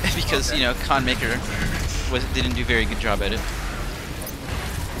because you know Con Maker didn't do a very good job at it.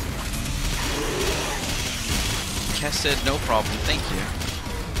 Cass said no problem, thank you.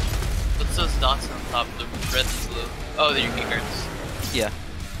 What's those dots on top? The red and blue. Oh, they're your key cards. Yeah.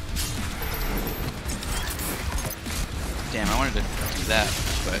 Damn, I wanted to do that,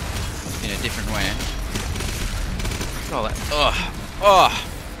 but in a different way. Look at all that. Ugh. Ugh.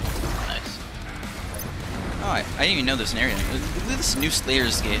 Nice. Oh, I didn't even know there's an area. Look at this new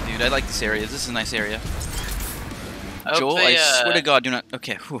Slayer's Gate, dude. I like this area. This is a nice area. Joel, I swear to God, do not.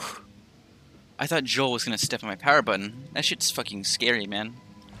 Okay, whew. I thought Joel was gonna step on my power button. That shit's fucking scary, man.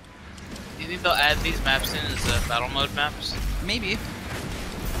 Do you think they'll add these maps in as battle mode maps? Maybe.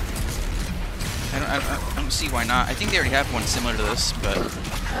 I don't see why not. I think they already have one similar to this, but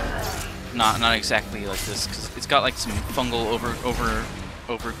not exactly like this, because it's got like some fungal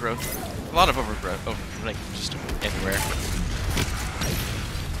overgrowth. A lot of overgrowth, like just everywhere.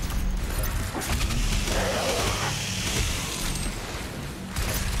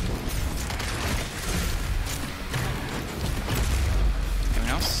 Anyone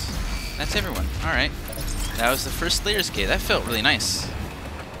else? That's everyone. All right. That was the first Slayer's Gate. That felt really nice.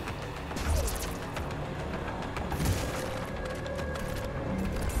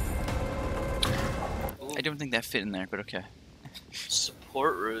 I don't think that fit in there, but okay.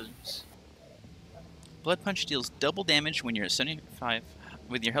 Support runes. Blood Punch deals double damage when you're at 75,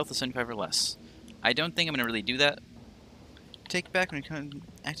 with your health of 75 or less. I don't think I'm gonna really do that. Take back when you can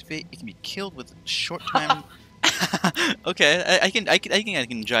activate. It can be killed with short time. Okay, I think I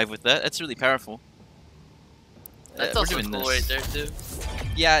can jive with that. That's really powerful. That's we're also doing cool this. right there too.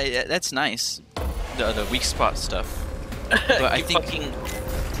 Yeah, that's nice. The weak spot stuff. But I think fucking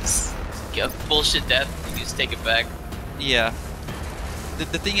get a bullshit death. You just take it back. yeah. The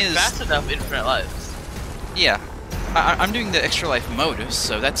thing is, Fast enough, infinite lives. yeah. I'm doing the extra life mode,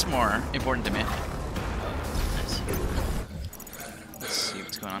 so that's more important to me. Nice. Let's see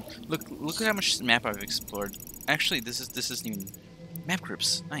what's going on. Look at how much map I've explored. Actually, this isn't even map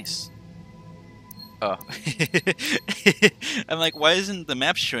groups. Nice. Oh. I'm like, why isn't the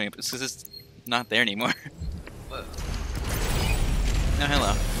map showing up? It's because it's not there anymore. Whoa. No,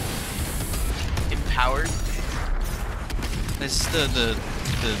 hello. Empowered. This is the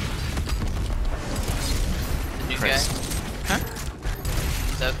new Christ. guy. Huh?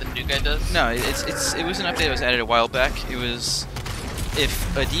 Is that what the new guy does? No, it was an update that was added a while back. It was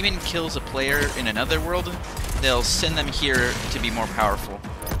if a demon kills a player in another world, they'll send them here to be more powerful.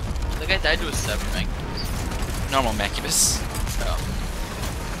 The guy died to a 7 Magnus. Normal Macubus. Oh.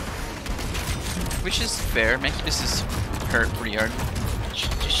 Which is fair. Macubus is hurt pretty hard.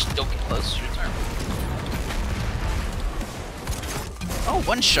 Just don't get close to your turn. Oh,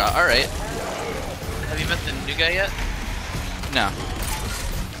 one shot. All right. Have you met the new guy yet? No.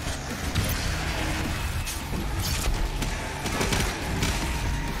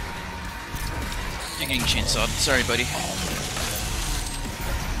 You're getting chainsawed. Sorry, buddy.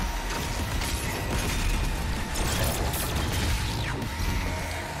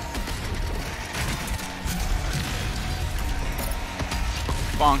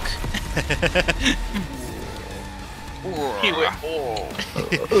 Bonk. He went, oh.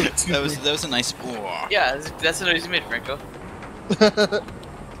 that was a nice. Yeah, that's the noise you made, Franco.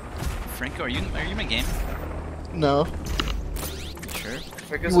 Franco, are you in my game? No. Sure.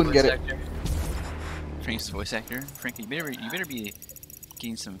 Franco's You wouldn't a voice get it. actor. Frank's the voice actor. Frankie, you better be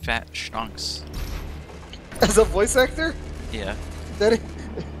getting some fat stonks. As a voice actor? Yeah. No,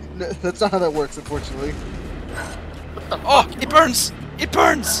 that's not how that works, unfortunately. Oh, it burns! It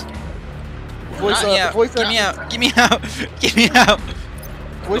burns! Voice, Not yet. voice Get me act- out! Get me out! Get me out!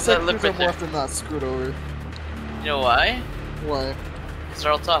 Voice That lip actors right are more there. often not screwed over. You know why? Why? Because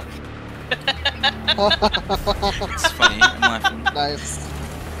they're all tough. It's funny. I'm laughing. Nice.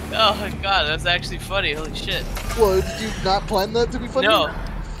 Oh my god, that's actually funny. Holy shit. Well, did you not plan that to be funny? No.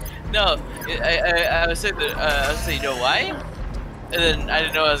 I was saying that, I was saying, you know why? And then I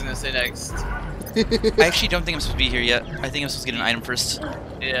didn't know what I was going to say next. I actually don't think I'm supposed to be here yet. I think I'm supposed to get an item first.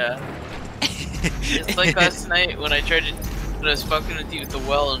 Yeah. It's like last night when I was fucking with you with the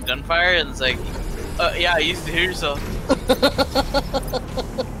well and gunfire, and it's like, yeah, I used to hear yourself.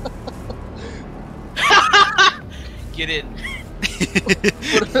 Get in.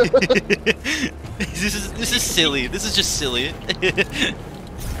 This is silly. This is just silly.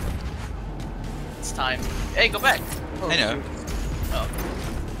 It's time. Hey, go back. I know. Oh.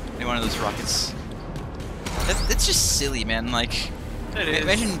 Maybe one of those rockets. That's just silly, man. Like, It is.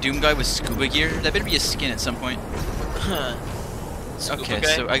 imagine Doom Guy with scuba gear. That better be a skin at some point. Scuba Okay,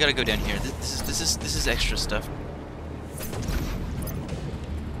 guy? so I gotta go down here. This is extra stuff.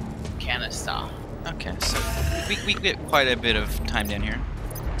 Canister. Okay, so we get quite a bit of time down here.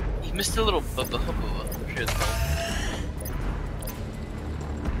 You missed a little bubba hubba. I'm sure it's called.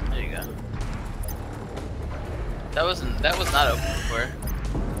 That was not open before.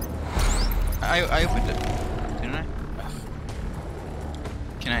 I opened it, didn't I?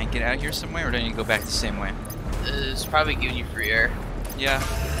 Can I get out of here some way, or do I need to go back the same way? It's probably giving you free air. Yeah.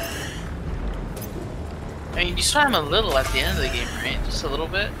 I mean, you swam a little at the end of the game, right? Just a little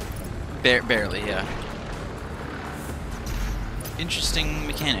bit? Barely, yeah. Interesting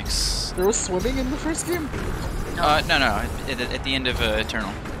mechanics. There was swimming in the first game? No, at the end of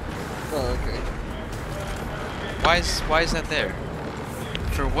Eternal. Oh, okay. Why is that there?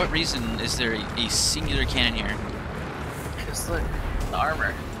 For what reason is there a singular cannon here? Because look, the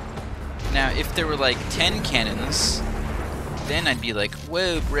armor. Now, if there were like 10 cannons, then I'd be like,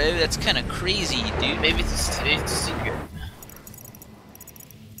 whoa, bro, that's kind of crazy, dude. Maybe it's a secret.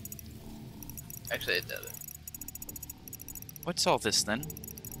 Actually, I doubt it. What's all this then?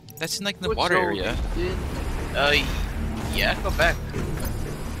 That's in like the water area. Yeah, go back.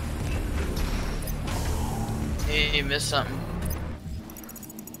 Hey, you missed something.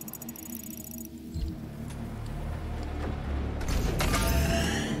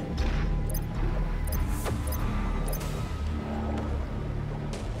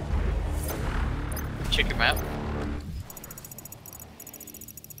 Check your map.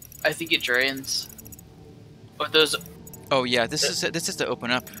 I think it drains. But those. Oh yeah, this is to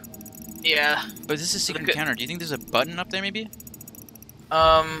open up. Yeah. But this is secret encounter. Do you think there's a button up there maybe?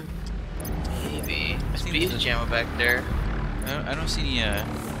 Maybe. There's beast ammo back there. I don't see any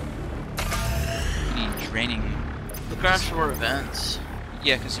draining. Look around for more events.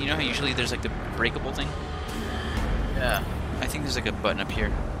 Yeah, because you know how usually there's like the breakable thing? Yeah. I think there's like a button up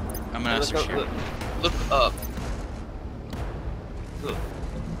here. I'm gonna search here. Look up. Look.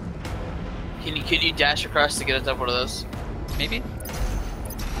 Can you dash across to get us up one of those? Maybe?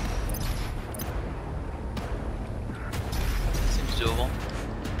 Seems doable.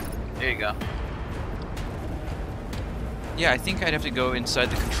 There you go. Yeah, I think I'd have to go inside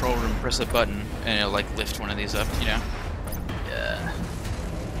the control room, press a button, and it'll like lift one of these up, you know? Yeah.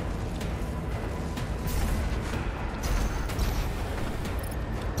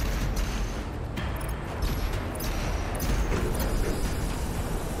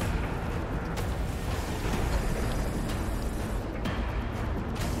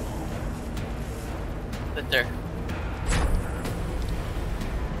 Right there.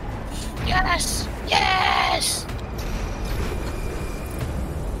 Yes! Yes!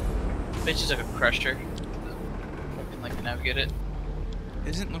 Bitch is like a crusher. Can like navigate it.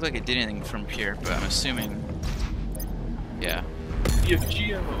 It doesn't look like it did anything from here, but I'm assuming. Yeah. You have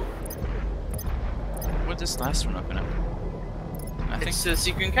GMO. What did this last one open up? I think It's a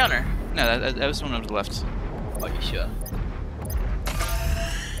secret encounter. no, that was the one on the left. Oh, you sure?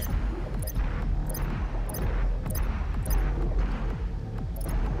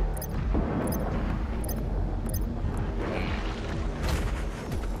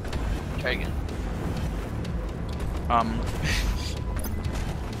 Try again.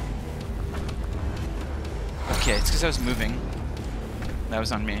 Okay, it's because I was moving. That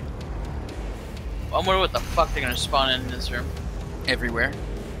was on me. I wonder what the fuck they're gonna spawn in this room. Everywhere.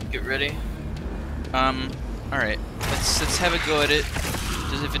 Get ready. Alright. Let's have a go at it.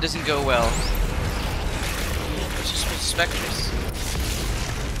 Because if it doesn't go well. It's just with specters.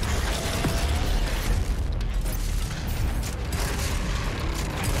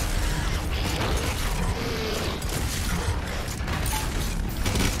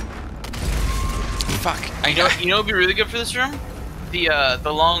 Fuck. You know what would be really good for this room? The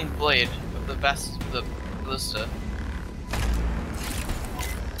long blade of the ballista.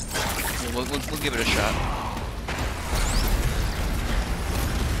 We'll give it a shot.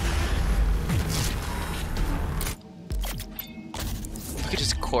 Look at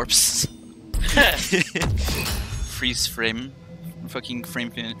his corpse. Freeze frame. Fucking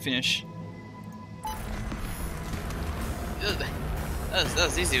frame finish. That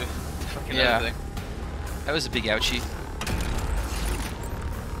was easy. Fucking Yeah. everything. That was a big ouchie.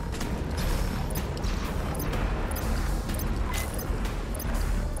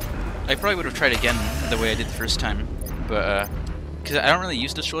 I probably would have tried again the way I did the first time, but because I don't really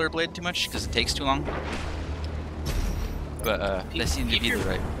use the shoulder blade too much because it takes too long. But that seemed to be the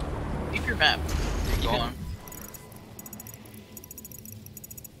right. Keep your map. Keep Go it? on.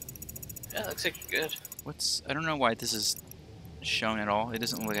 Yeah, looks like you're good. I don't know why this is shown at all. It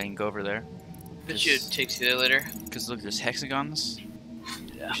doesn't look like I can go over there. Bet you it takes you there later. Because look, there's hexagons.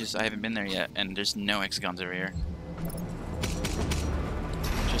 Yeah. Which is, I haven't been there yet, and there's no hexagons over here.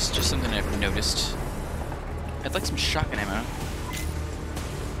 Just something I've noticed. I'd like some shotgun ammo.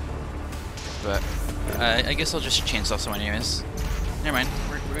 But I guess I'll just chainsaw someone anyways. Never mind,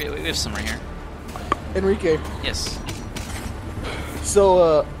 we have some right here. Enrique. Yes.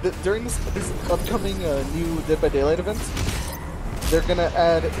 So during this upcoming new Dead by Daylight event, they're gonna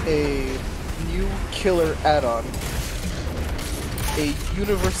add a new killer add-on, a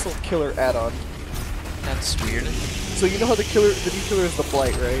universal killer add-on. That's weird. So you know how the new killer is the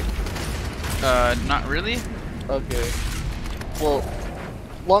Blight, right? Not really. Okay. Well,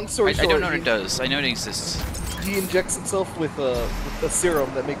 long story short, I don't know what it does. I know it exists. He injects himself with a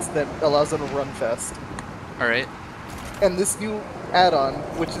serum that allows him to run fast. All right. And this new add-on,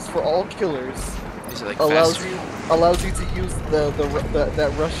 which is for all killers, Is it like allows faster? you to use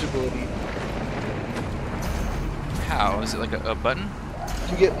that rush ability. How? Is it like a button?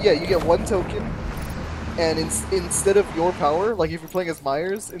 You get one token, and instead of your power, like if you're playing as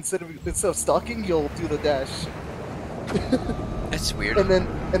Myers, instead of stalking, you'll do the dash. That's weird. And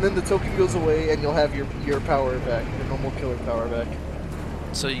then the token goes away, and you'll have your power back, your normal killer power back.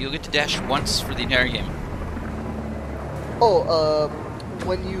 So you'll get to dash once for the entire game. Oh,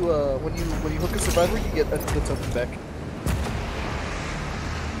 when you hook a survivor, you get the token back.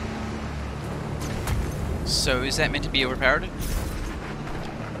 So is that meant to be overpowered?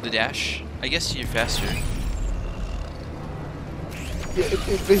 The dash? I guess you're faster. Yeah,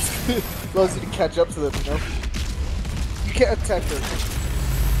 it basically allows you to catch up to them, you know? You can't attack them.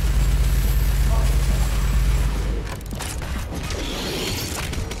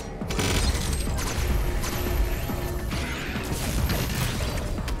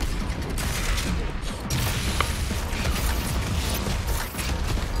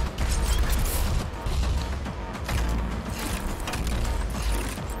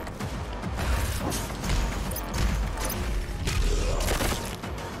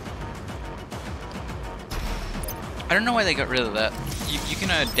 I don't know why they got rid of that. You can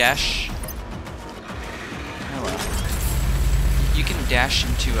dash. Oh well. You can dash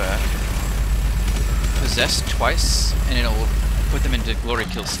into possessed twice, and it'll put them into glory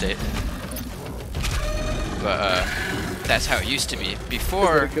kill state. But that's how it used to be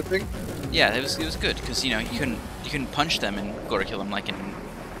before. Is that a good thing? Yeah, it was good because you couldn't punch them and glory kill them like in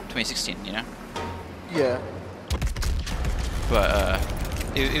 2016, you know. Yeah. But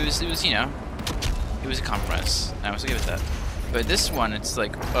it was it was a compromise. I was okay with that. But this one, it's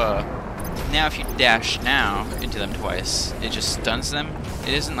like, now if you dash now into them twice, it just stuns them.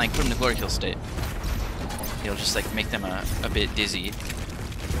 It isn't like put them in the glory kill state. It'll just like make them a bit dizzy.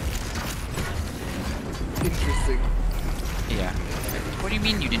 Interesting. Yeah. What do you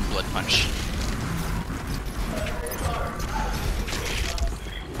mean you didn't blood punch?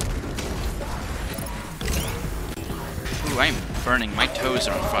 Ooh, I'm burning. My toes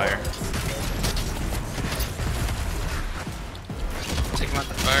are on fire. Take him out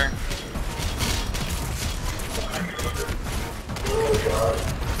the fire.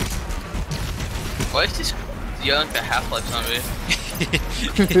 Why is this yelling at Half-Life zombie?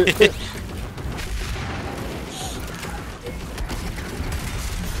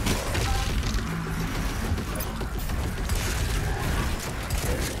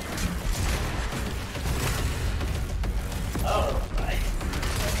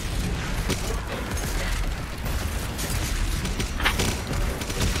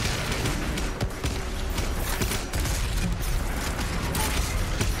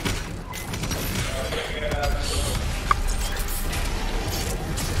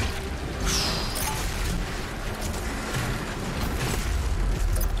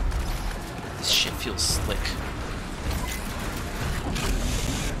 This shit feels slick.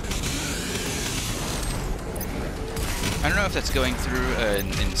 I don't know if that's going through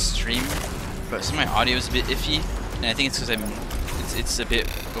in stream, but some of my audio is a bit iffy, and I think it's because it's a bit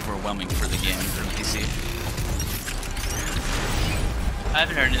overwhelming for the game from PC. I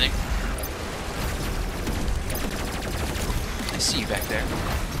haven't heard anything. I see you back there.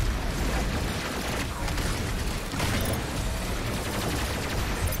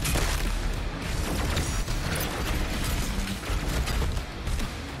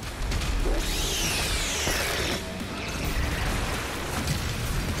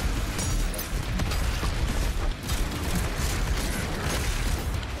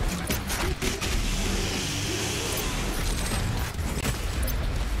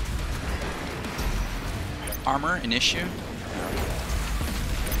 Armor, an issue.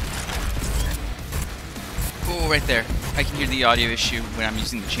 Oh, right there. I can hear the audio issue when I'm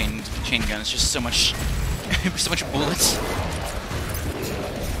using the chain gun. It's just so much, so much bullets.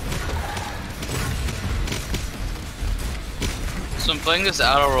 So I'm playing this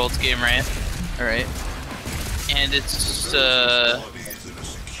Outer Worlds game, right? All right. And it's just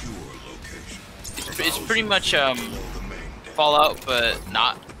it's pretty much Fallout, but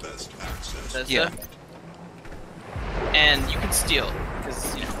not Bethesda. Yeah. and you can steal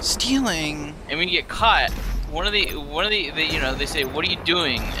because you know Stealing. And when you get caught, one of the you know, they say, "What are you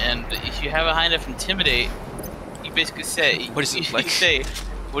doing?" And if you have a high enough intimidate, you basically say, What is it you like? say,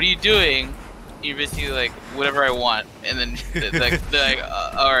 "What are you doing?" You're basically like, "Whatever I want," and then they're like,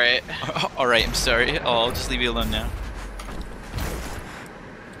 "All right." All right, I'm sorry. I'll just leave you alone now.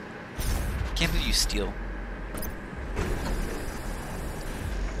 Can't believe you steal.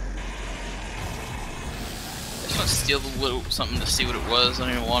 I just want to steal something to see what it was. I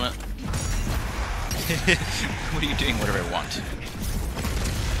don't even want it. What are you doing? Whatever I want.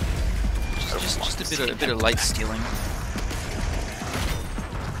 Just a bit of light stealing.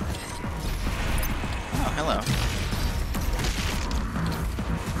 Oh, hello.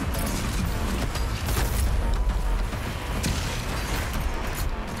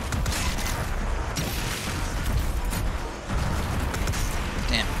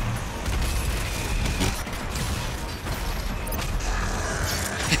 Damn.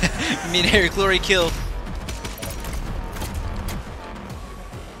 Mid-air glory kill.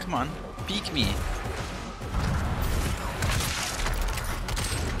 Come on, peek me.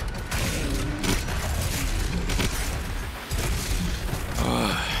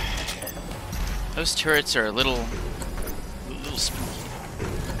 Those turrets are a little spooky.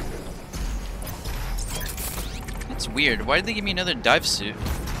 That's weird. Why did they give me another dive suit?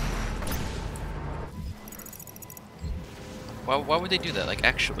 Why would they do that? Like,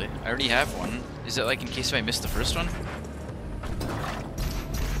 actually, I already have one. Is it like in case if I missed the first one?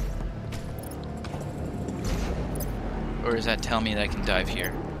 Or does that tell me that I can dive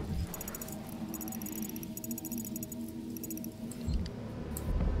here?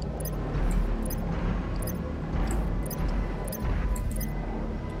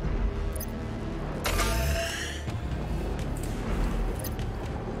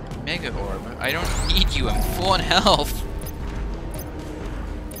 Mega Orb. I don't need you, I'm full on health.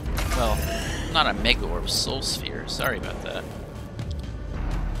 Well, not a Mega Orb, Soul Sphere. Sorry about that.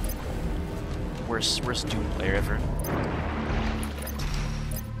 Worst Doom player ever.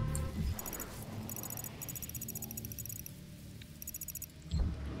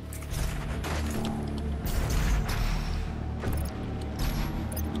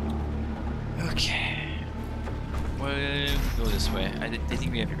 Okay. We'll go this way. I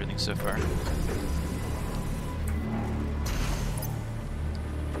think we have everything so far.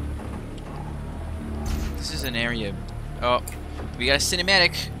 This is an area. Oh, we got a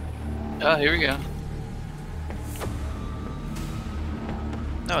cinematic. Oh, here we go.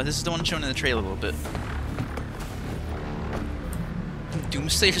 No, this is the one shown in the trailer a little bit.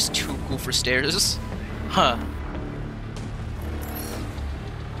 Doomslayer's too cool for stairs. Huh.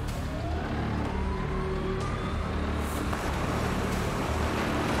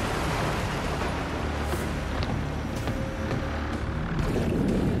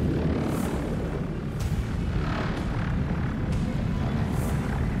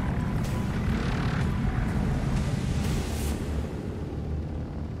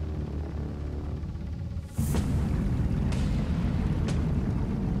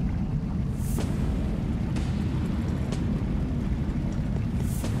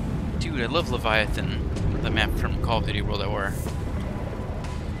 Dude, I love Leviathan, the map from Call of Duty World at War.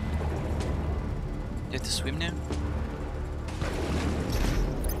 You have to swim now?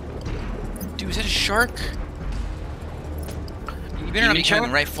 Dude, is that a shark? You better not be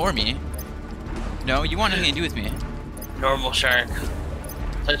coming right for me. No, you want nothing to do with me. Normal shark.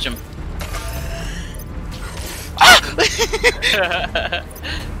 Touch him.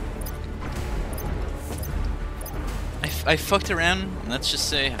 I fucked around, and let's just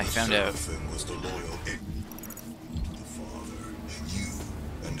say I found out. Was the loyal the Father. You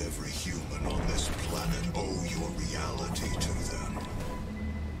and every human on this planet owe your reality to them.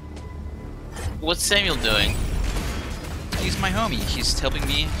 What's Samuel doing? He's my homie. He's helping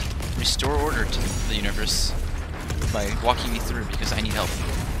me restore order to the universe by walking me through because I need help.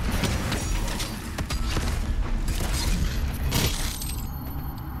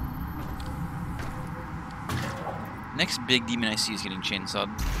 Next big demon I see is getting chainsawed.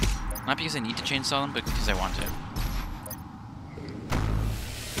 Not because I need to chainsaw them, but because I want to.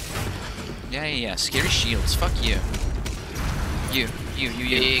 Yeah. Scary shields. Fuck you. You.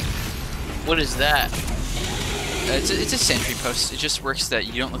 What is that? It's a sentry post. It just works that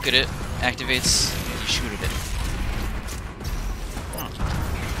you don't look at it, activates, you shoot at it. Oh.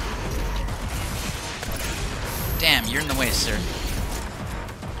 Damn, you're in the way, sir.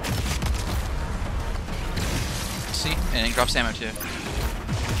 See? And it drops ammo too.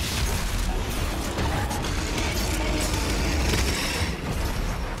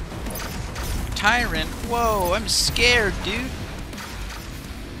 tyrant. Whoa, I'm scared, dude.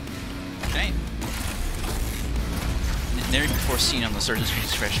 Okay. Never before seen on the Sgt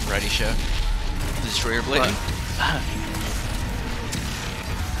Scritch variety show. The Destroyer Blade.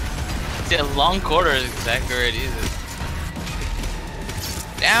 Yeah, long quarter is exactly where it is.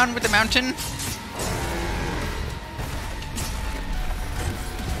 Down with the mountain.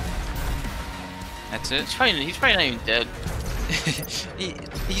 That's it. He's probably not even dead.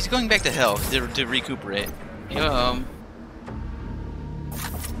 He's going back to hell to recuperate. Yeah.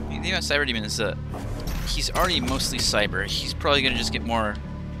 The thing about Cyber Demon is that he's already mostly cyber. He's probably gonna just get more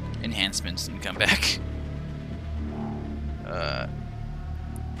enhancements and come back.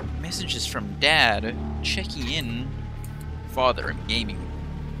 Messages from Dad checking in. Father, I'm gaming.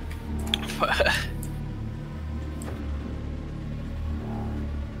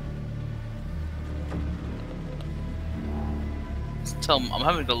 Just tell him I'm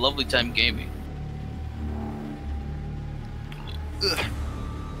having a lovely time gaming. Ugh.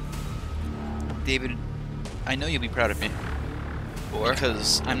 David, I know you'll be proud of me.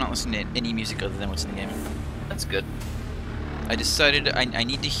 Because I'm not listening to any music other than what's in the game. That's good. I decided I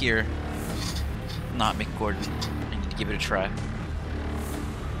need to hear not Mick Gordon. I need to give it a try.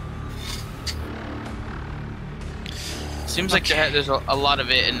 Seems like there's a lot of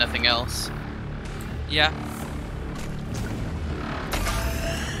it and nothing else. Yeah.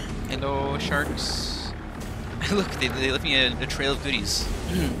 Hello, sharks. Look, they left me a trail of goodies.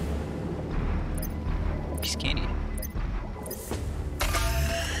 Piece of candy.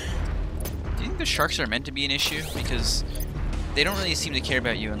 Do you think the sharks are meant to be an issue? Because they don't really seem to care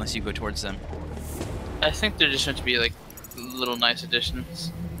about you unless you go towards them. I think they're just meant to be like little nice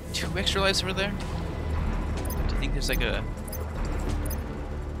additions. 2 extra lives over there? Do you think there's like a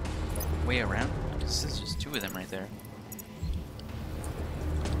way around? Because there's just 2 of them right there.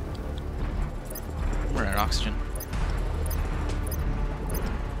 We're out of oxygen.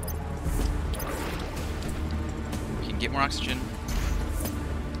 We can get more oxygen.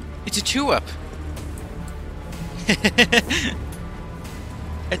 It's a 2-up!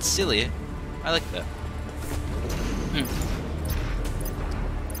 That's silly. I like that.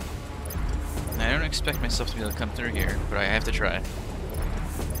 I don't expect myself to be able to come through here, but I have to try.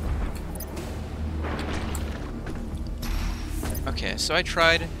 Okay, so I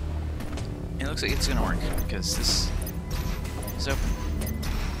tried. It looks like it's gonna work because this is open.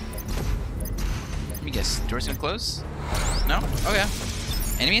 Let me guess, the door's gonna close? No? Oh yeah.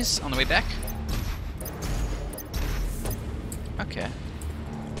 Enemies on the way back? Okay.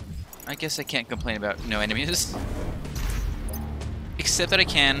 I guess I can't complain about no enemies. Except that I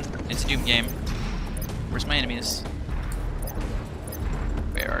can. It's a Doom game. Where's my enemies?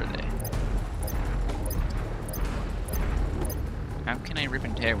 Where are they? How can I rip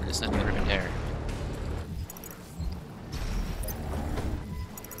and tear when there's nothing to rip and tear?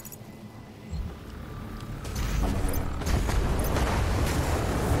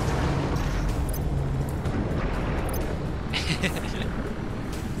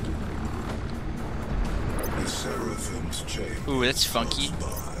 Ooh, that's funky.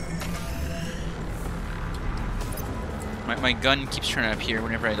 My gun keeps trying to appear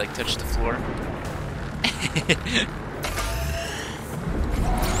whenever I like touch the floor.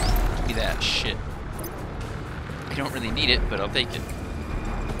 Give me that shit. I don't really need it, but I'll take it.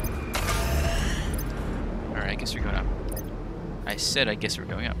 Alright, I guess we're going up. I said I guess we're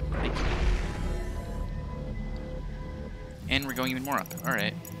going up. Thank you. And we're going even more up.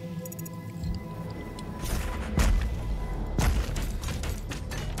 Alright.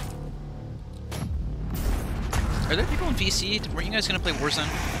 Are there people in VC? Weren't you guys gonna play Warzone?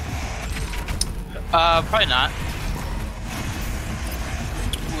 Probably not.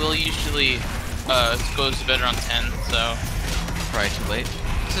 We'll usually goes to bed around 10, so Probably too late.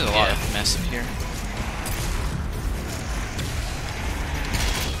 This is a lot of mess up here.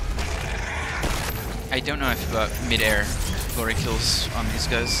 I don't know if about mid-air glory kills on these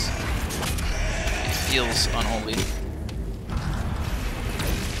guys. It feels unholy.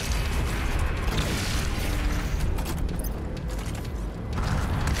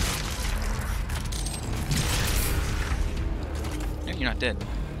 No, you're not dead.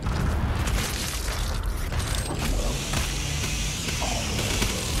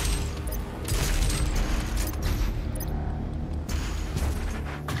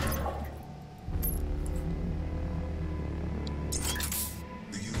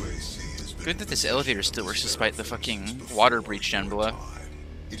 Good that this elevator still works despite the fucking water breach down below.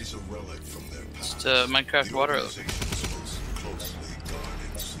 just Minecraft water elevator.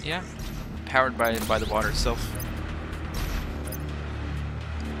 Yeah, powered by the water itself.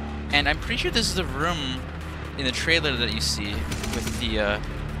 And I'm pretty sure this is the room in the trailer that you see with the,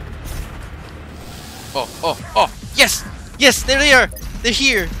 Oh, yes! Yes, there they are! They're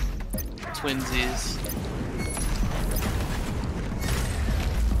here! Twinsies.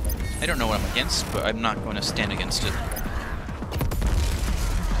 I don't know what I'm against, but I'm not going to stand against it.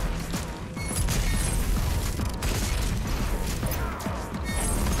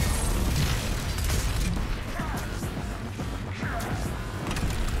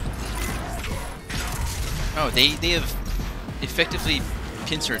 Oh, they have effectively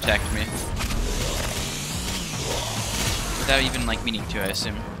pincer attacked me. Without even, like, meaning to, I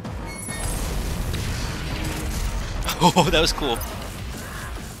assume. Oh, that was cool.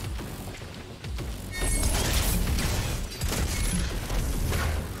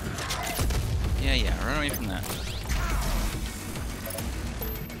 Yeah, run away from that.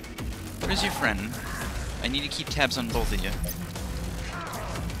 Where's your friend? I need to keep tabs on both of you.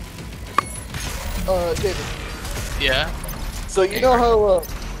 David. Yeah. So you know how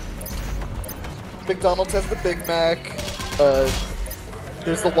McDonald's has the Big Mac,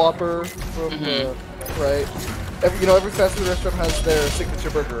 there's the Whopper from right? Every fast food restaurant has their signature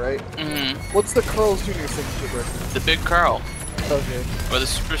burger, right? Mm-hmm. What's the Carl's Jr. signature burger? The Big Carl. Okay. Or the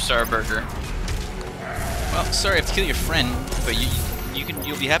Superstar Burger. Well, sorry I have to kill your friend, but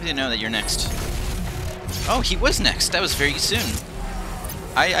you'll be happy to know that you're next. Oh, he was next. That was very soon.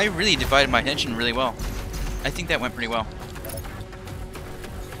 I really divided my attention really well. I think that went pretty well.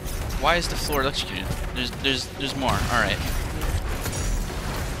 Why is the floor electrocuted? There's more. All right.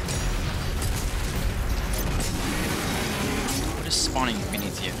 What is spawning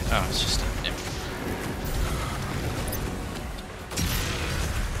beneath you? Oh, it's just an imp.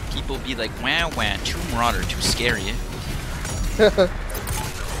 People be like, wah, too marauder, too scary.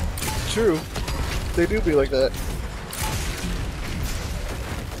 True. They do be like that.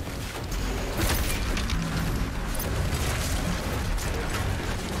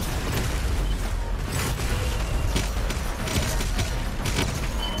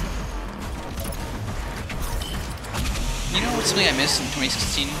 You know what's something I missed in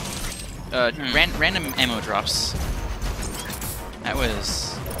 2016? Random ammo drops. That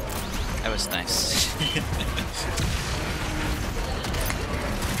was nice.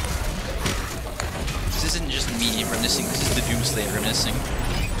 This isn't just me reminiscing. This is the Doomslayer reminiscing.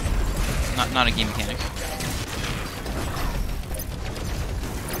 Not a game mechanic.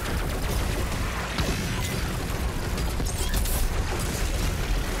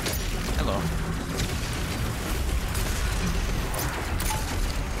 Hello.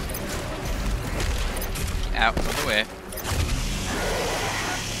 Out of the way.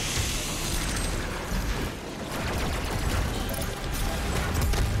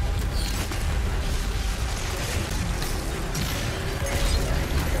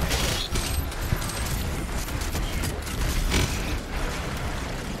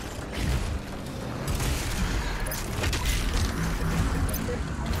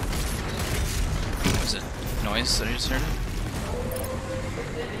 What was it? Noise that I just heard?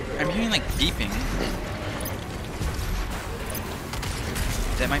 I'm hearing like beeping.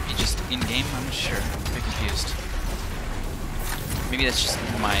 That might be just in-game, I'm not sure. I'm very confused. Maybe that's just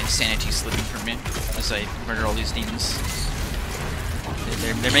my sanity slipping from me as I murder all these demons.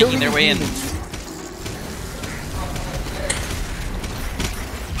 They're making their way in.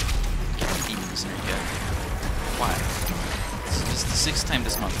 Demons, there you go. Why? This is the 6th time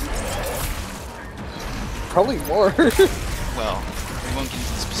this month. Probably more. Well, we won't get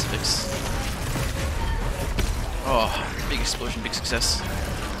into the specifics. Oh, big explosion, big success.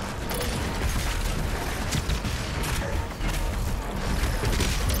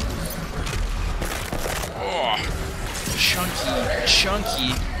 Oh,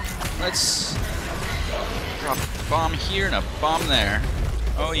 chunky. Let's drop a bomb here and a bomb there.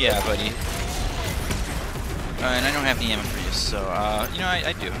 Oh yeah, buddy. And I don't have the ammo for you, so you know,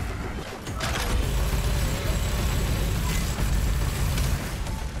 I do.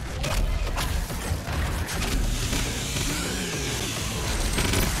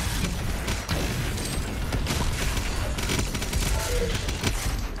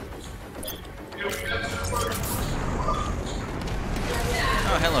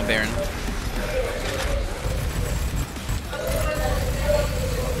 Oh, hello, Baron.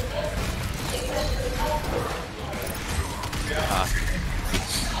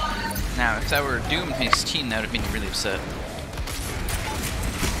 Now, if that were Doom 2016, that would have made me really upset.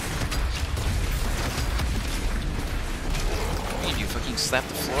 What do you do, fucking slap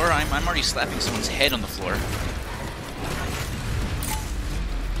the floor? I'm already slapping someone's head on the floor.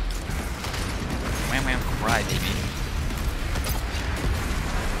 Wham wham cry, baby.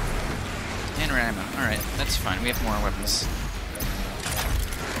 And we're ammo. Alright, that's fine. We have more weapons.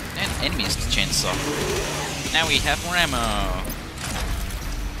 And enemies to chainsaw. Now we have more ammo.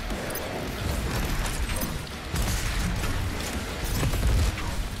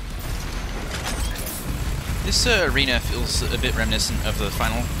 This arena feels a bit reminiscent of the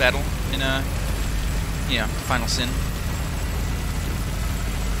final battle in Final Sin.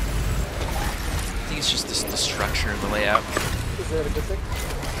 I think it's just the structure, the layout. Is that a good thing?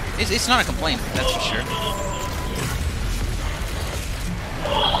 It's not a complaint, that's for sure.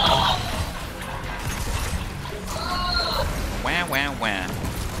 Wah wah wah.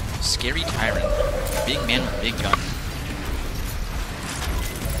 Scary tyrant. Big man with big gun.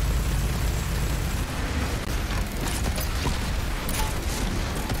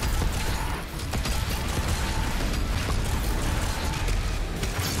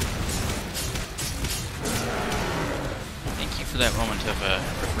 For that moment of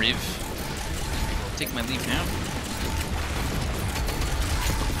reprieve. I'll take my leave now.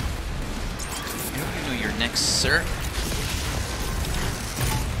 I hope you know you're next, sir.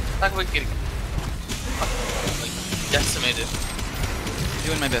 Like we're getting like decimated.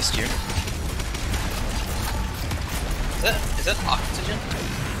 Doing my best here. Is that oxygen?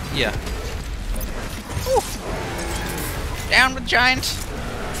 Yeah. Ooh. Down with giant.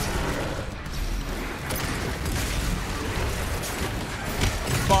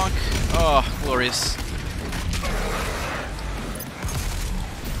 Bonk. Oh, glorious.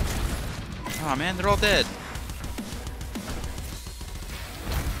 Oh man, they're all dead.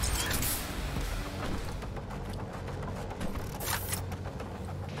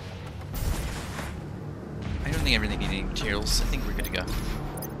 I don't think I really need any materials. I think we're good to go.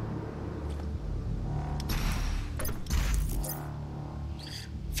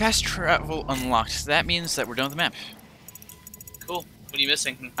 Fast travel unlocked. That means that we're done with the map. Cool. What are you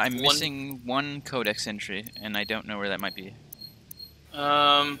missing? I'm missing one codex entry, and I don't know where that might be. It's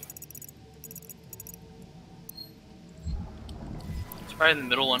probably the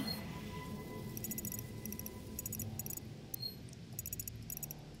middle one.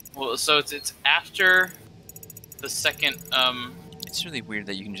 Well, so it's after the second It's really weird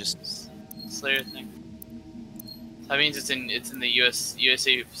that you can just Slayer thing. That means it's in the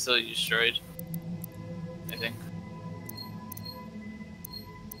USA facility destroyed. I think.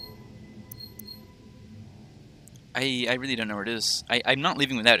 I really don't know where it is. I'm not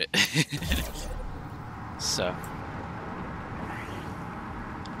leaving without it. So.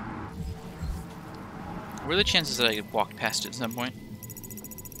 What are the chances that I could walk past it at some point?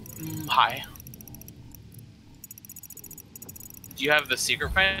 High. Do you have the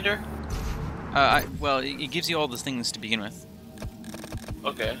secret finder? Well, it gives you all the things to begin with.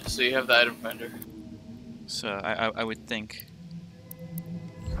 Okay, so you have the item finder. So I would think.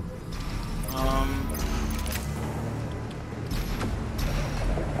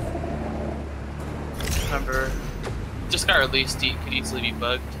 Remember, just got released. It could easily be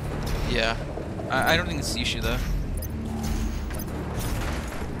bugged. Yeah. I don't think it's the issue though.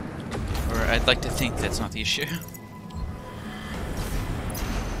 Or I'd like to think that's not the issue.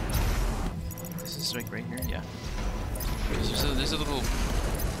 This is like right here, yeah. There's a little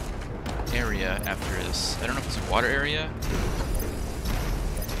area after this. I don't know if it's a water area.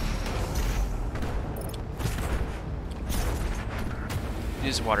 It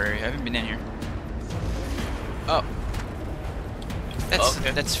is a water area. I haven't been in here. Oh.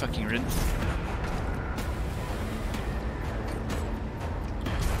 That's fucking rude.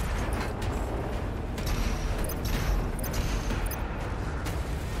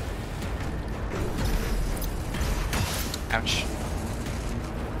 Ouch.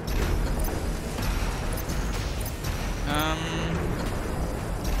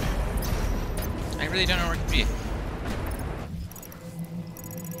 I really don't know where it could be.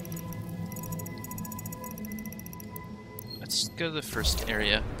 Let's go to the first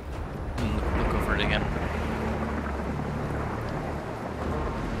area and look over it again.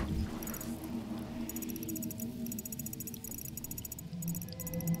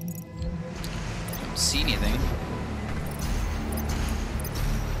 Don't see anything.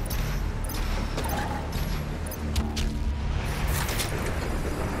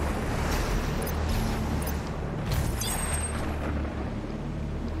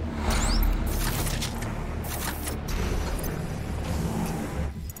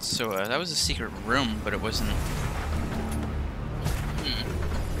 So that was a secret room, but it wasn't.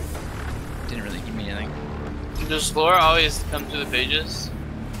 Didn't really give me anything. Does lore always come through the pages?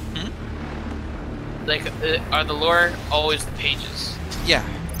 Like, are the lore always the pages? Yeah.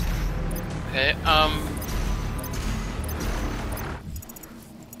 Okay.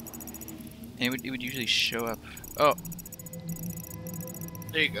 And it would usually show up. Oh.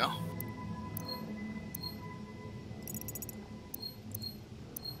 There you go.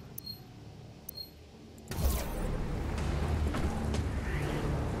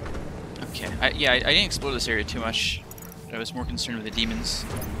 Okay. I didn't explore this area too much. I was more concerned with the demons.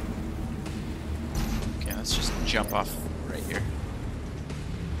 Okay, let's just jump off right here.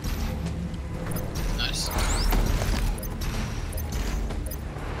 Nice.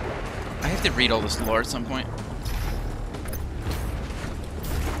 I have to read all this lore at some point.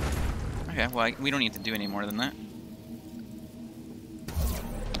 Okay, well, we don't need to do any more than that.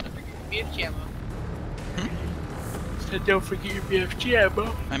 BFG ammo. Hmm? So don't forget your BFG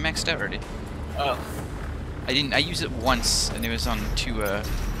ammo. I maxed out already. Oh. I used it once, and it was on two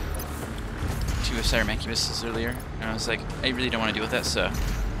Cyromancubuses earlier, and I was like, I really don't want to deal with that, so...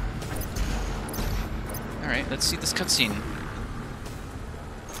 Alright, let's see this cutscene.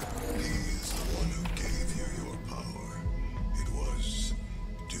 He is the one who gave you your power. It was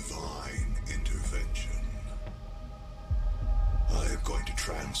divine intervention. I am going to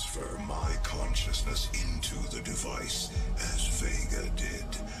transfer my consciousness into the device, as Vega did.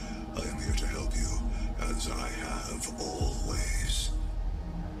 I am here to help you, as I have always.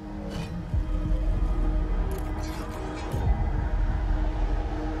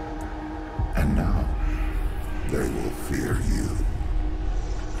 And now, they will fear you.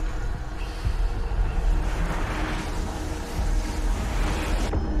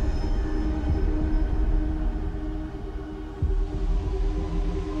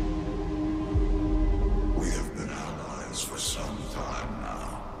 We have been allies for some time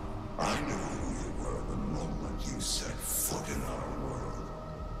now. I knew who you were the moment you set foot in our world,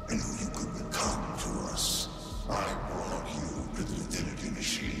 and who you could become to us. I brought you to the Divinity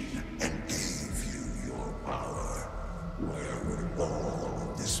Machine and gave you your power. Where would all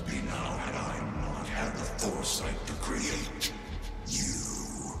of this be now had I not had the foresight to create you?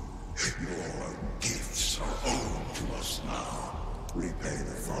 Your gifts are owed to us now. Repay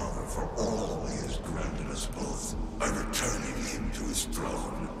the Father for all he has granted us both by returning him to his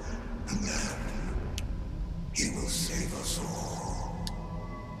throne. And then he will save us all.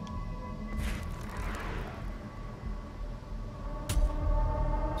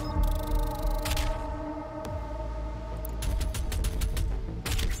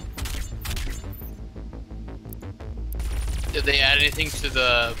 Did they add anything to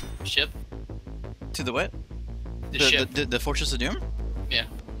the ship? To the what? The ship. The Fortress of Doom? Yeah.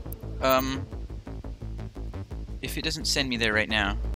 If it doesn't send me there right now,